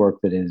work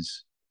that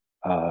is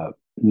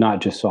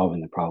not just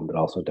solving the problem, but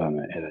also done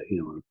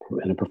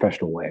in a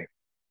professional way.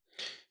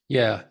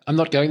 Yeah, I'm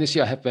not going this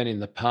year. I have been in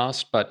the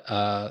past, but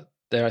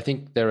I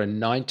think there are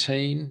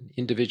 19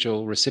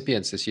 individual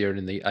recipients this year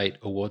in the 8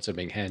 awards that are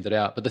being handed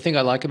out. But the thing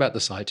I like about the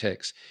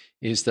Scitex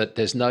is that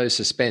there's no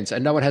suspense,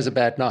 and no one has a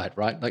bad night,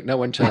 right? Like no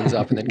one turns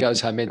up and then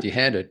goes home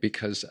empty-handed,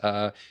 because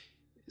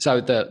so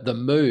the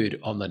mood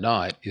on the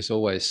night is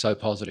always so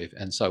positive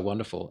and so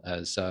wonderful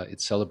as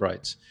it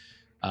celebrates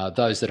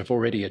those that have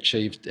already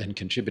achieved and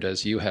contributed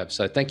as you have.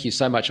 So thank you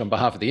so much on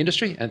behalf of the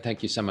industry, and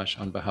thank you so much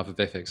on behalf of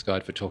FX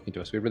Guide for talking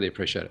to us. We really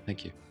appreciate it.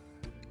 Thank you.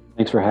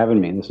 Thanks for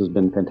having me. This has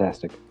been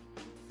fantastic.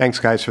 Thanks,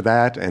 guys, for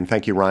that. And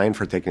thank you, Ryan,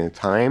 for taking the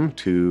time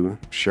to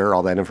share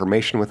all that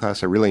information with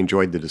us. I really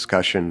enjoyed the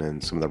discussion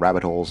and some of the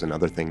rabbit holes and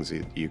other things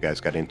that you guys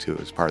got into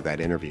as part of that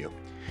interview.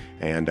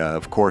 And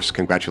of course,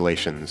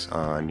 congratulations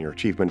on your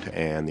achievement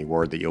and the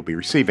award that you'll be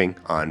receiving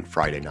on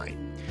Friday night.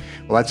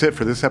 Well, that's it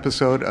for this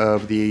episode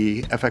of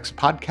the FX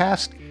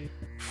Podcast.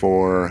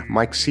 For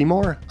Mike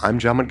Seymour, I'm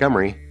John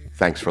Montgomery.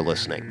 Thanks for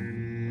listening.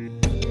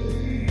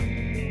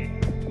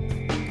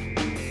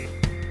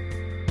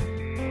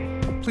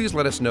 Please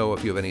let us know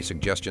if you have any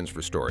suggestions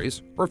for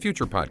stories or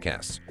future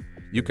podcasts.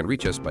 You can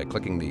reach us by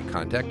clicking the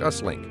Contact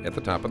Us link at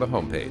the top of the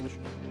homepage.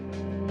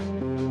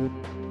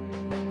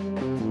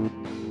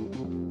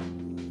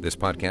 This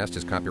podcast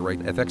is copyright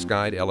FX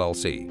Guide,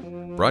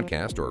 LLC.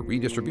 Broadcast or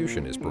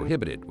redistribution is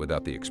prohibited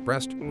without the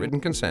expressed written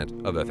consent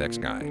of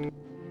FX Guide.